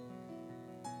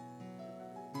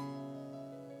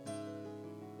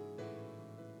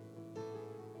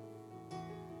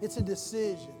 It's a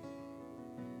decision.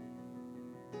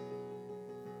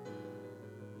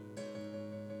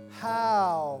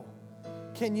 How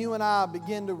can you and I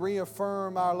begin to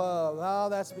reaffirm our love? Oh,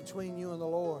 that's between you and the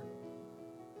Lord.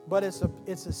 But it's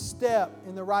a step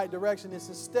in the right direction. It's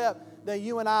a step that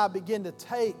you and I begin to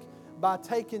take by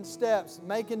taking steps,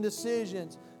 making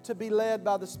decisions to be led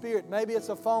by the Spirit. Maybe it's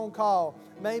a phone call.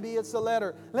 Maybe it's a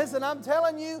letter. Listen, I'm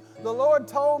telling you, the Lord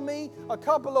told me a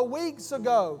couple of weeks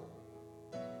ago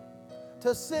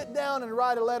to sit down and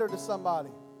write a letter to somebody.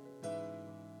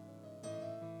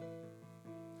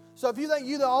 So if you think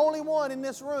you're the only one in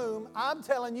this room, I'm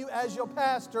telling you as your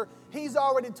pastor, He's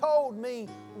already told me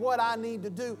what I need to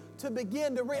do to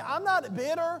begin to read. I'm not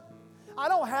bitter. I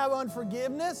don't have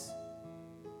unforgiveness.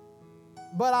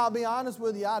 But I'll be honest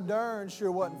with you, I darn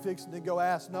sure wasn't fixing to go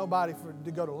ask nobody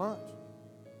to go to lunch.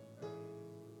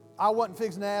 I wasn't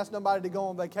fixing to ask nobody to go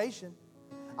on vacation.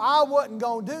 I wasn't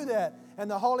going to do that.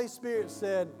 And the Holy Spirit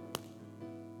said,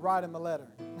 write him a letter.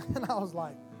 And I was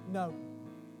like, no.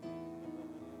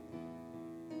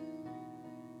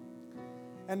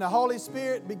 And the Holy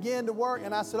Spirit began to work,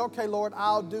 and I said, okay, Lord,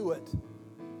 I'll do it.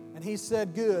 And He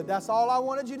said, good. That's all I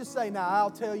wanted you to say. Now,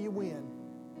 I'll tell you when.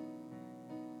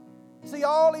 See,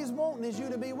 all He's wanting is you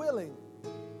to be willing.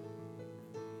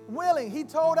 Willing. He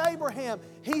told Abraham,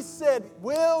 He said,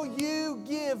 will you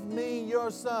give me your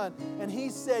son? And he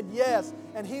said yes.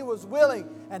 And he was willing.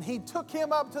 And he took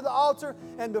him up to the altar.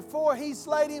 And before he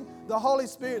slayed him, the Holy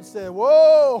Spirit said,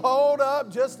 whoa, hold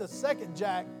up just a second,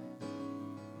 Jack.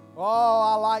 Oh,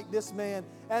 I like this man.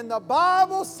 And the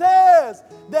Bible says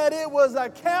that it was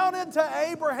accounted to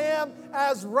Abraham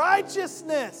as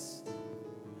righteousness.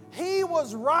 He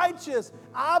was righteous.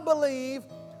 I believe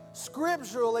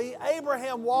scripturally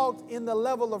Abraham walked in the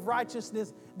level of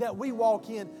righteousness that we walk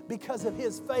in because of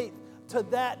his faith to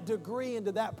that degree and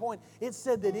to that point. It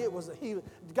said that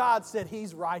God said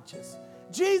He's righteous.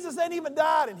 Jesus ain't even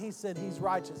died and He said He's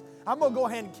righteous. I'm going to go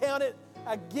ahead and count it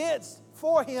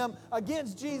for him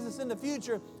against Jesus in the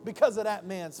future because of that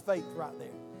man's faith right there.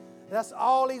 That's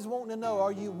all He's wanting to know.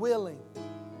 Are you willing?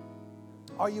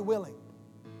 Are you willing?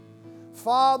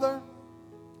 Father,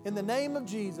 in the name of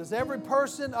Jesus, every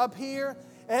person up here,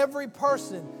 every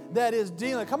person that is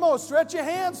dealing, come on, stretch your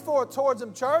hands towards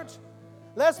them, church.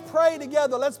 Let's pray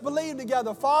together. Let's believe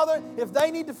together. Father, if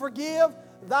they need to forgive,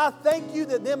 I thank You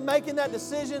that them making that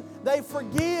decision, they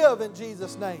forgive in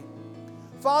Jesus' name.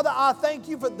 Father, I thank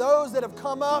You for those that have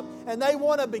come up and they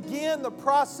want to begin the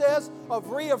process of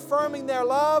reaffirming their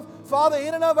love. Father,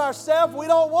 in and of ourselves, we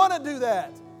don't want to do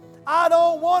that. I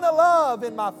don't want to love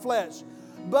in my flesh,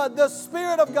 but the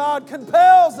Spirit of God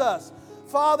compels us.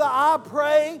 Father, I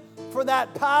pray for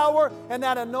that power and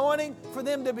that anointing for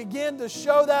them to begin to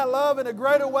show that love in a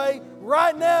greater way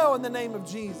right now in the name of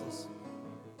Jesus.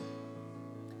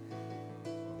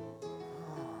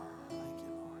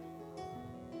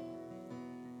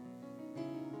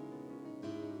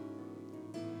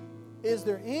 Is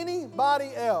there anybody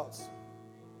else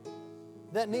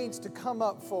that needs to come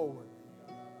up forward?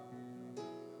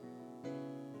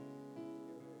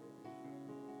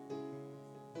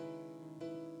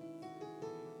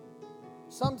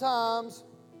 Sometimes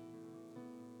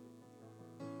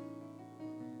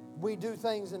we do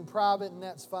things in private and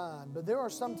that's fine. But there are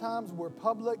some times where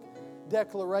public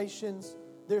declarations,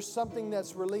 there's something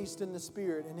that's released in the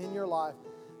Spirit and in your life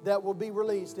that will be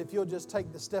released if you'll just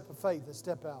take the step of faith and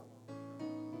step out.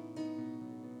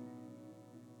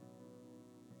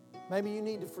 Maybe you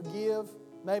need to forgive.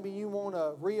 Maybe you want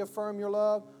to reaffirm your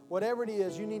love. Whatever it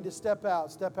is, you need to step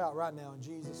out. Step out right now in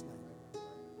Jesus' name.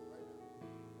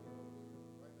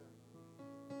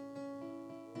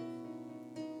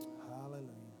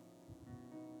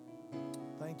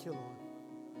 Thank You, Lord.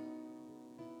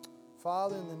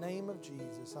 Father, in the name of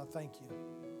Jesus, I thank You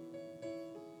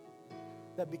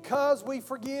that because we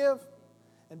forgive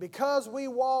and because we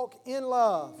walk in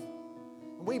love,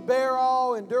 we bear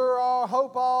all, endure all,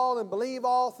 hope all, and believe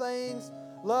all things.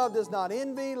 Love does not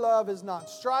envy. Love is not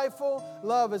strifeful.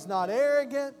 Love is not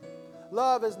arrogant.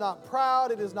 Love is not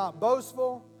proud. It is not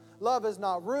boastful. Love is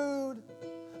not rude.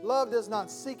 Love does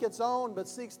not seek its own, but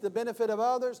seeks the benefit of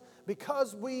others.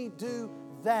 Because we do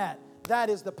that, that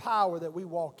is the power that we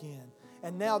walk in.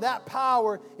 And now that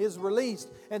power is released.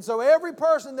 And so every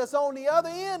person that's on the other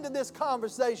end of this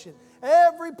conversation,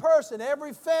 every person,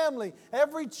 every family,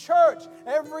 every church,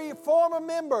 every former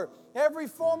member, every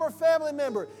former family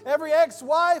member, every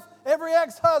ex-wife, every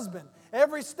ex-husband,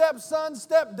 every stepson,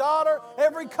 stepdaughter,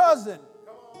 every cousin,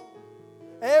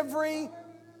 every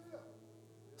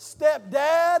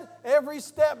stepdad, every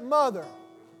stepmother,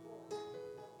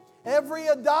 every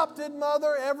adopted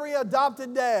mother, every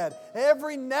adopted dad,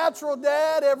 every natural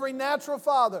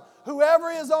father, whoever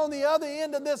is on the other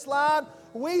end of this line,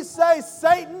 we say,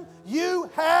 Satan, you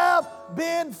have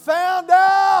been found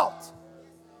out.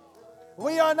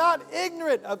 We are not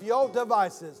ignorant of your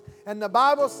devices. And the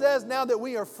Bible says now that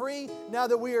we are free, now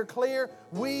that we are clear,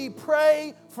 we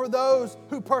pray for those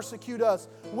who persecute us.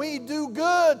 We do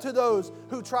good to those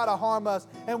who try to harm us.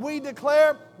 And we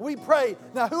declare, we pray.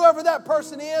 Now, whoever that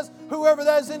person is, whoever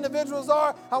those individuals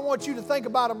are, I want you to think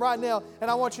about them right now.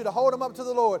 And I want you to hold them up to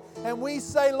the Lord. And we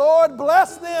say, Lord,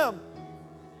 bless them.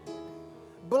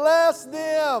 Bless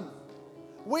them.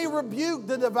 We rebuke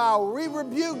the devourer. We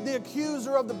rebuke the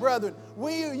accuser of the brethren.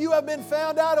 You have been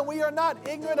found out, and we are not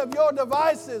ignorant of your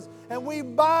devices. And we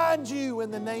bind you in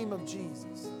the name of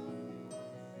Jesus.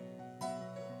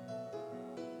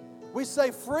 We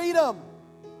say freedom.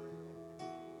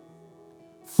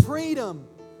 Freedom.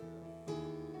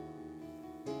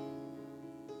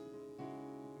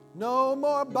 No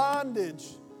more bondage.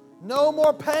 No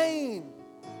more pain.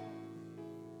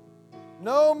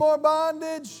 No more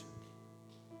bondage.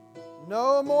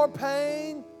 No more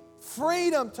pain.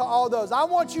 Freedom to all those. I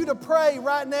want you to pray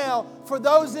right now for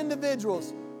those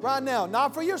individuals. Right now.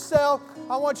 Not for yourself.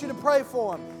 I want you to pray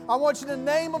for them. I want you to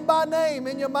name them by name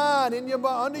in your mind,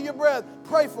 under your breath.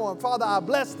 Pray for them. Father, I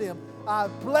bless them. I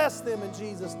bless them in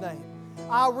Jesus' name.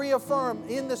 I reaffirm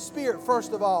in the Spirit,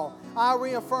 first of all. I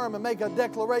reaffirm and make a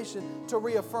declaration to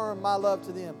reaffirm my love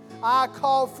to them. I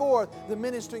call forth the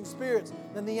ministering spirits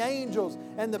and the angels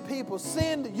and the people.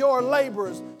 Send your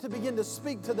laborers to begin to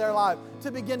speak to their life,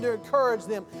 to begin to encourage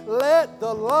them. Let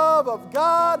the love of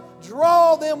God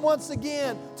draw them once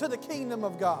again to the kingdom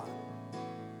of God.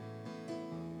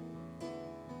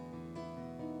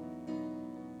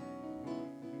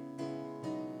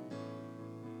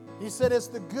 He said it's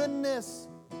the goodness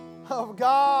of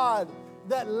God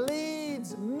that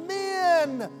leads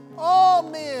men, all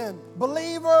men,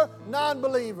 believer,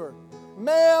 non-believer,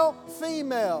 male,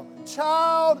 female,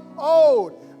 child,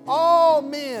 old, all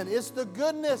men. It's the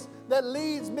goodness that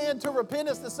leads men to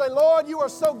repentance, to say, Lord, you are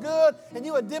so good and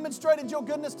you have demonstrated your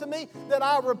goodness to me that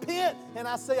I repent and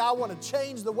I say I want to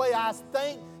change the way I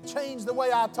think, change the way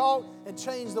I talk, and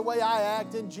change the way I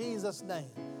act in Jesus' name.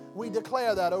 We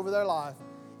declare that over their life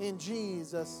in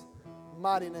Jesus'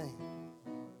 mighty name.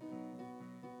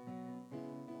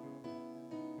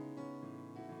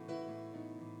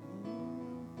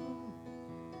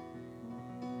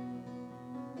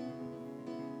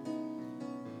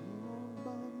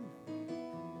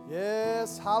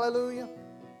 Yes, hallelujah.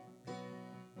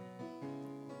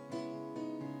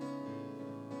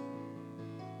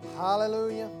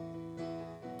 Hallelujah.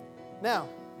 Now,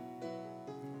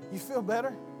 you feel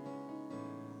better?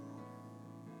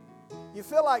 You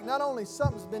feel like not only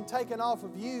something's been taken off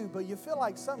of you, but you feel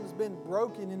like something's been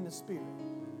broken in the spirit.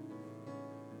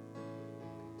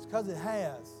 It's because it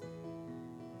has.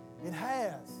 It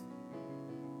has.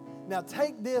 Now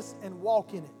take this and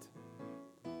walk in it.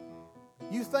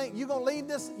 You think you're going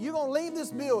to leave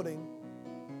this building,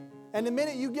 and the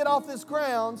minute you get off this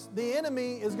grounds, the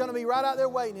enemy is going to be right out there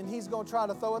waiting, and he's going to try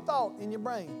to throw a thought in your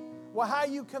brain. Well, how are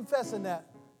you confessing that,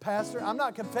 Pastor? I'm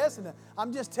not confessing that.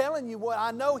 I'm just telling you what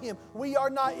I know him. We are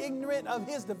not ignorant of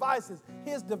his devices.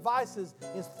 His devices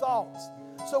is thoughts.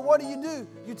 So what do?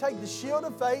 You take the shield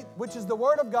of faith, which is the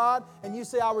Word of God, and you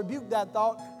say, I rebuke that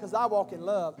thought because I walk in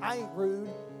love. I ain't rude.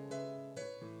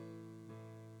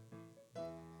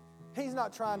 He's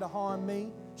not trying to harm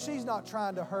me. She's not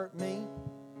trying to hurt me.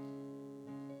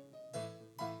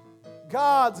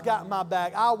 God's got my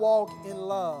back. I walk in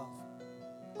love.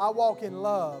 I walk in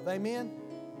love. Amen?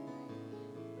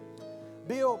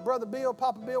 Bill, Brother Bill,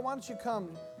 Papa Bill, why don't you come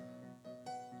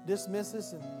dismiss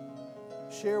us and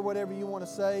share whatever you want to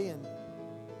say and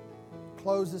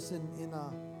close us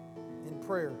in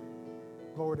prayer.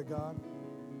 Glory to God.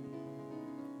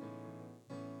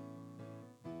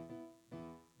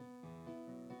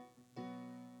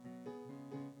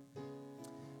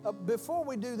 Before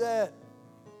we do that,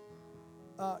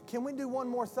 can we do one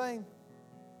more thing?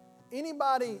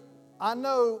 Anybody, I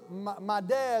know my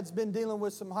dad's been dealing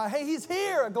with some, hey, he's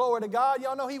here, glory to God.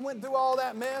 Y'all know he went through all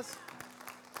that mess.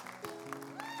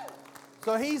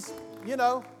 So he's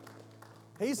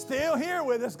still here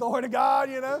with us, glory to God,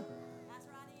 That's right,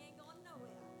 he ain't going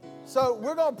nowhere. So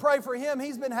we're going to pray for him.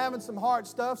 He's been having some heart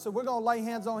stuff, so we're going to lay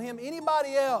hands on him.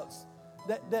 Anybody else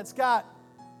that's got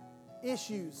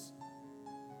issues,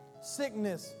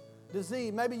 sickness,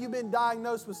 disease. Maybe you've been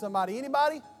diagnosed with somebody.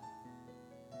 Anybody?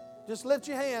 Just lift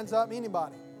your hands up.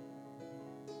 Anybody?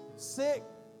 Sick?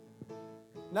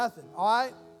 Nothing. All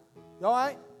right? You all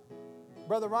right?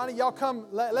 Brother Ronnie, y'all come.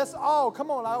 Let's all come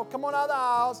on out of the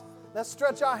aisles. Let's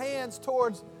stretch our hands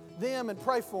towards them and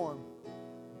pray for them.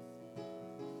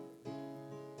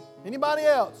 Anybody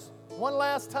else? One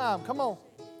last time. Come on.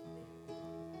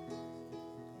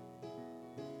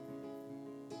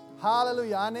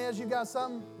 Hallelujah. Inez, you got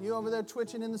something? You over there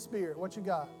twitching in the spirit. What you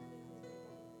got?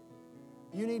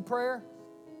 You need prayer?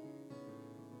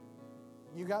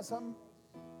 You got something?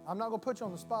 I'm not going to put you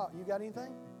on the spot. You got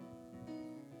anything?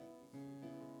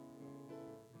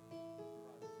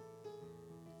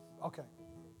 Okay.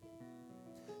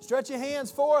 Stretch your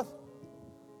hands forth.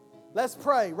 Let's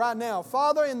pray right now.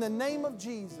 Father, in the name of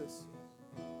Jesus,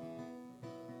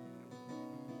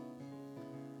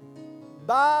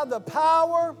 by the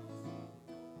power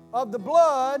of the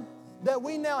blood that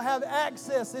we now have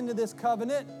access into this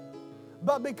covenant,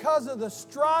 but because of the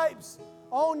stripes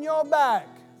on your back,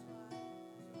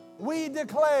 we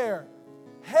declare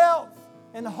health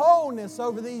and wholeness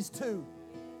over these two.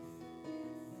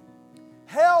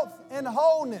 Health and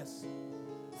wholeness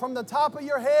from the top of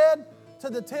your head to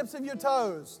the tips of your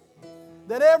toes.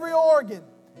 That every organ,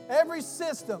 every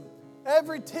system,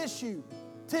 every tissue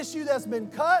that's been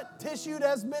cut, tissue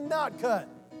that's been not cut,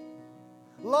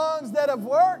 lungs that have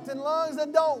worked and lungs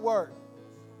that don't work.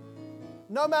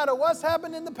 No matter what's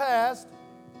happened in the past,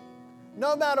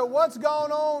 no matter what's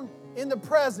going on in the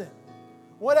present,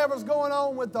 whatever's going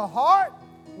on with the heart,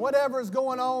 whatever's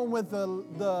going on with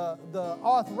the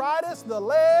arthritis, the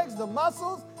legs, the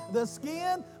muscles, the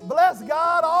skin, bless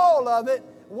God, all of it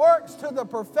works to the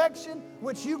perfection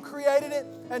which you created it.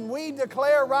 And we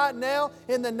declare right now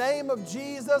in the name of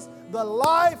Jesus, the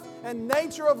life and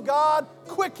nature of God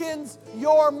quickens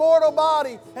your mortal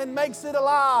body and makes it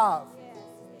alive.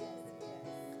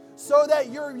 So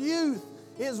that your youth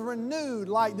is renewed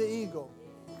like the eagle.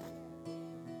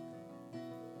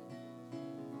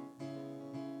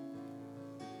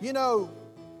 You know,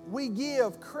 we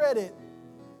give credit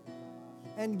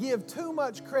and give too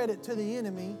much credit to the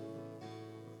enemy,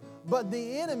 but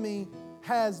the enemy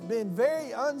has been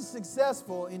very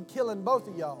unsuccessful in killing both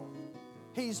of y'all.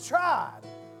 He's tried.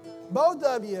 Both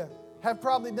of you have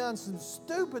probably done some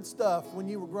stupid stuff when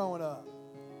you were growing up,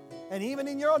 and even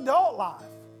in your adult life.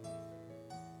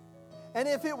 And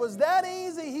if it was that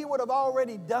easy, he would have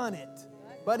already done it,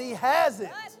 but he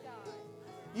hasn't.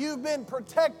 You've been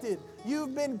protected.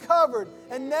 You've been covered.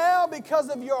 And now, because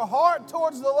of your heart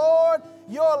towards the Lord,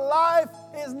 your life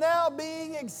is now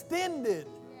being extended.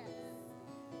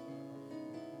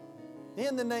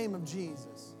 In the name of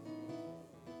Jesus.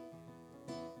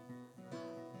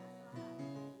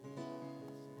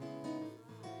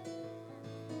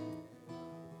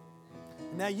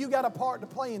 Now, you got a part to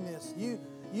play in this.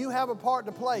 You have a part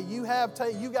to play. You got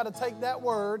to take that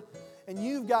word, and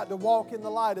you've got to walk in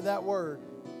the light of that word.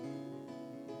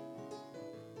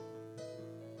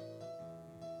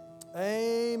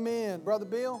 Amen. Brother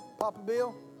Bill, Papa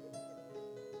Bill,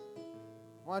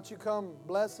 why don't you come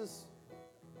bless us?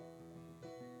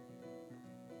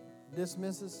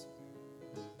 Dismiss us.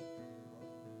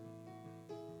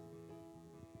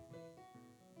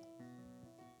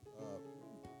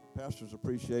 Pastor's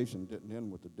appreciation didn't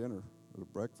end with the dinner or the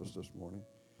breakfast this morning,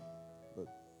 but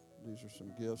these are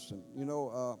some gifts. And, you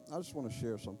know, I just want to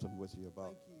share something with you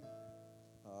about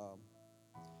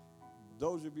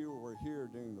those of you who were here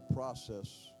during the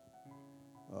process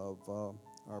of our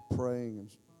praying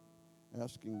and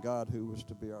asking God who was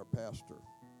to be our pastor.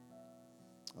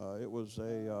 It was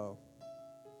for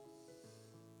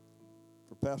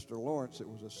Pastor Lawrence, it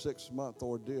was a 6-month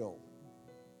ordeal.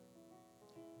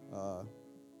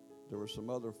 There were some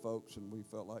other folks, and we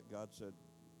felt like God said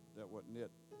that wasn't it.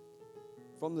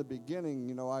 From the beginning,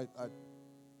 you know, I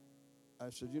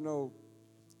said, you know,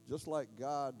 just like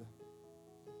God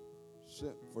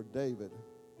sent for David,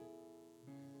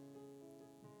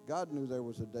 God knew there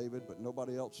was a David, but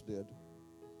nobody else did.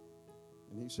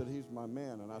 And he said, he's my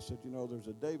man. And I said, you know, there's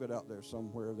a David out there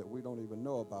somewhere that we don't even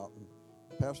know about. And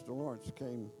Pastor Lawrence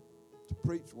came to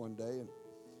preach one day, and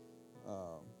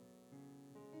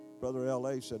Brother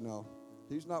L.A. said, no,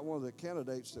 he's not one of the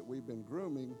candidates that we've been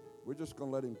grooming. We're just going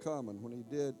to let him come. And when he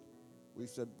did, we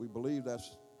said, we believe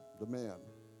that's the man.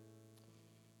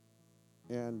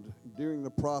 And during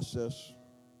the process,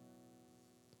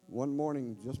 one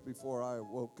morning just before I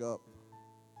woke up,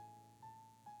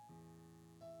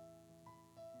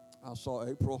 I saw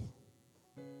April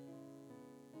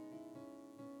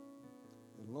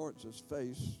in Lawrence's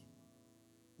face,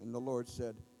 and the Lord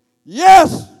said,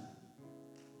 yes!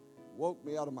 Woke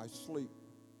me out of my sleep.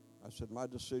 I said, my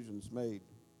decision's made.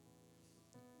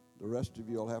 The rest of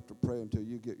you will have to pray until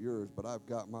you get yours, but I've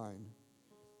got mine.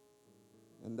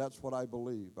 And that's what I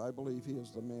believe. I believe he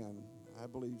is the man. I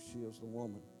believe she is the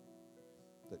woman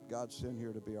that God sent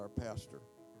here to be our pastor.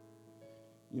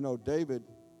 You know, David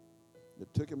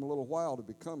It took him a little while to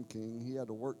become king. He had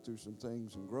to work through some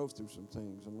things and grow through some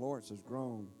things, and Lawrence has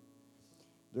grown.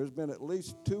 There's been at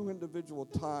least 2 individual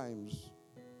times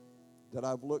that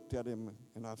I've looked at him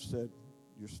and I've said,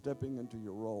 you're stepping into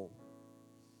your role.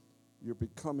 You're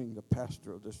becoming the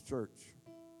pastor of this church.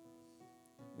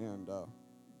 And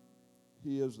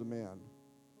he is the man.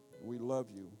 We love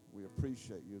you. We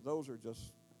appreciate you. Those are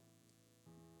just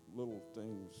little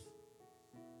things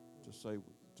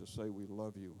to say we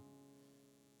love you.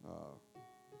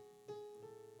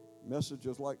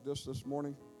 Messages like this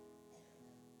morning,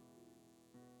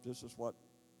 this is what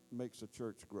makes a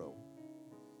church grow.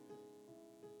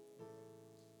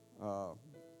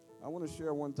 I want to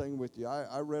share one thing with you.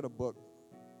 I read a book,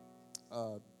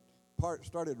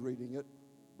 started reading it.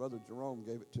 Brother Jerome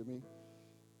gave it to me,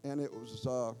 and it was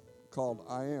called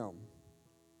I Am,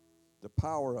 The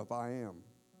Power of I Am.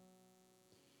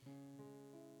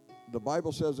 The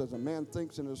Bible says, as a man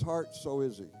thinks in his heart, so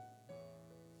is he.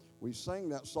 We sang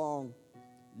that song,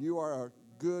 you are a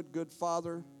good, good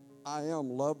father. I am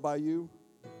loved by you.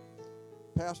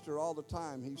 Pastor, all the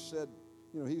time, he said,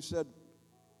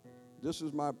 this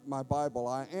is my Bible.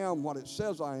 I am what it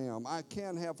says I am. I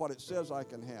can have what it says I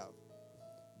can have.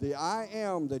 The I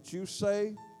am that you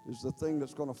say is the thing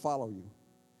that's going to follow you.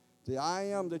 The I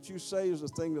am that you say is the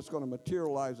thing that's going to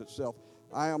materialize itself.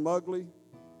 I am ugly.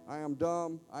 I am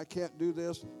dumb. I can't do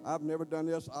this. I've never done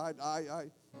this.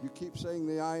 You keep saying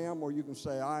the I am, or you can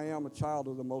say I am a child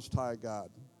of the Most High God.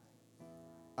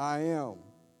 I am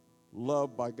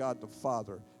loved by God the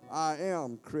Father. I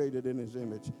am created in His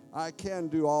image. I can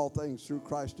do all things through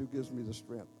Christ who gives me the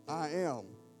strength. I am.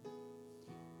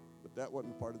 But that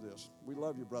wasn't part of this. We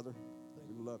love you, brother.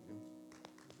 We love you.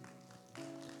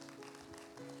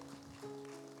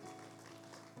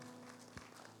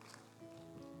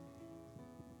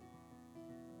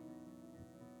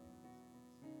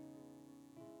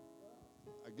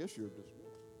 I guess you're dismissed.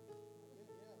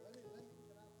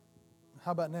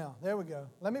 How about now? There we go.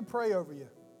 Let me pray over you.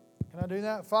 Can I do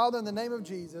that? Father, in the name of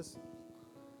Jesus,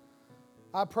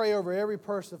 I pray over every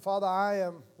person.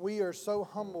 Father, we are so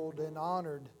humbled and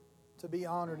honored to be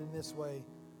honored in this way.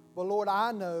 But Lord,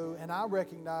 I know and I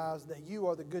recognize that you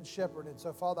are the good shepherd. And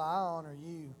so, Father, I honor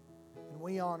you and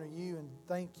we honor you and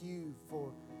thank you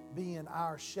for being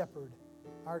our shepherd,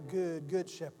 our good, good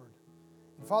shepherd.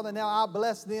 And Father, now I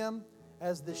bless them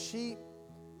as the sheep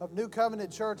of New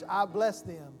Covenant Church. I bless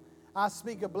them. I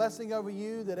speak a blessing over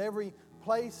you that every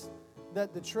place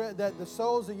that the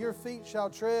soles of your feet shall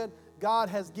tread, God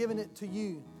has given it to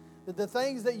you. That the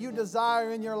things that you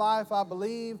desire in your life, I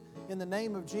believe in the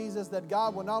name of Jesus, that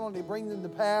God will not only bring them to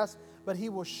pass, but He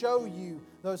will show you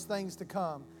those things to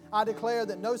come. I declare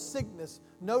that no sickness,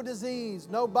 no disease,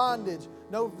 no bondage,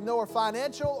 nor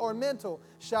financial or mental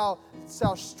shall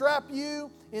strap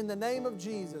you in the name of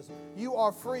Jesus. You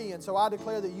are free, and so I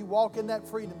declare that you walk in that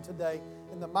freedom today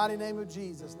in the mighty name of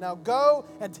Jesus. Now go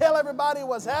and tell everybody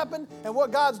what's happened and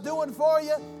what God's doing for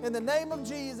you. In the name of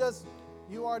Jesus,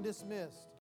 you are dismissed.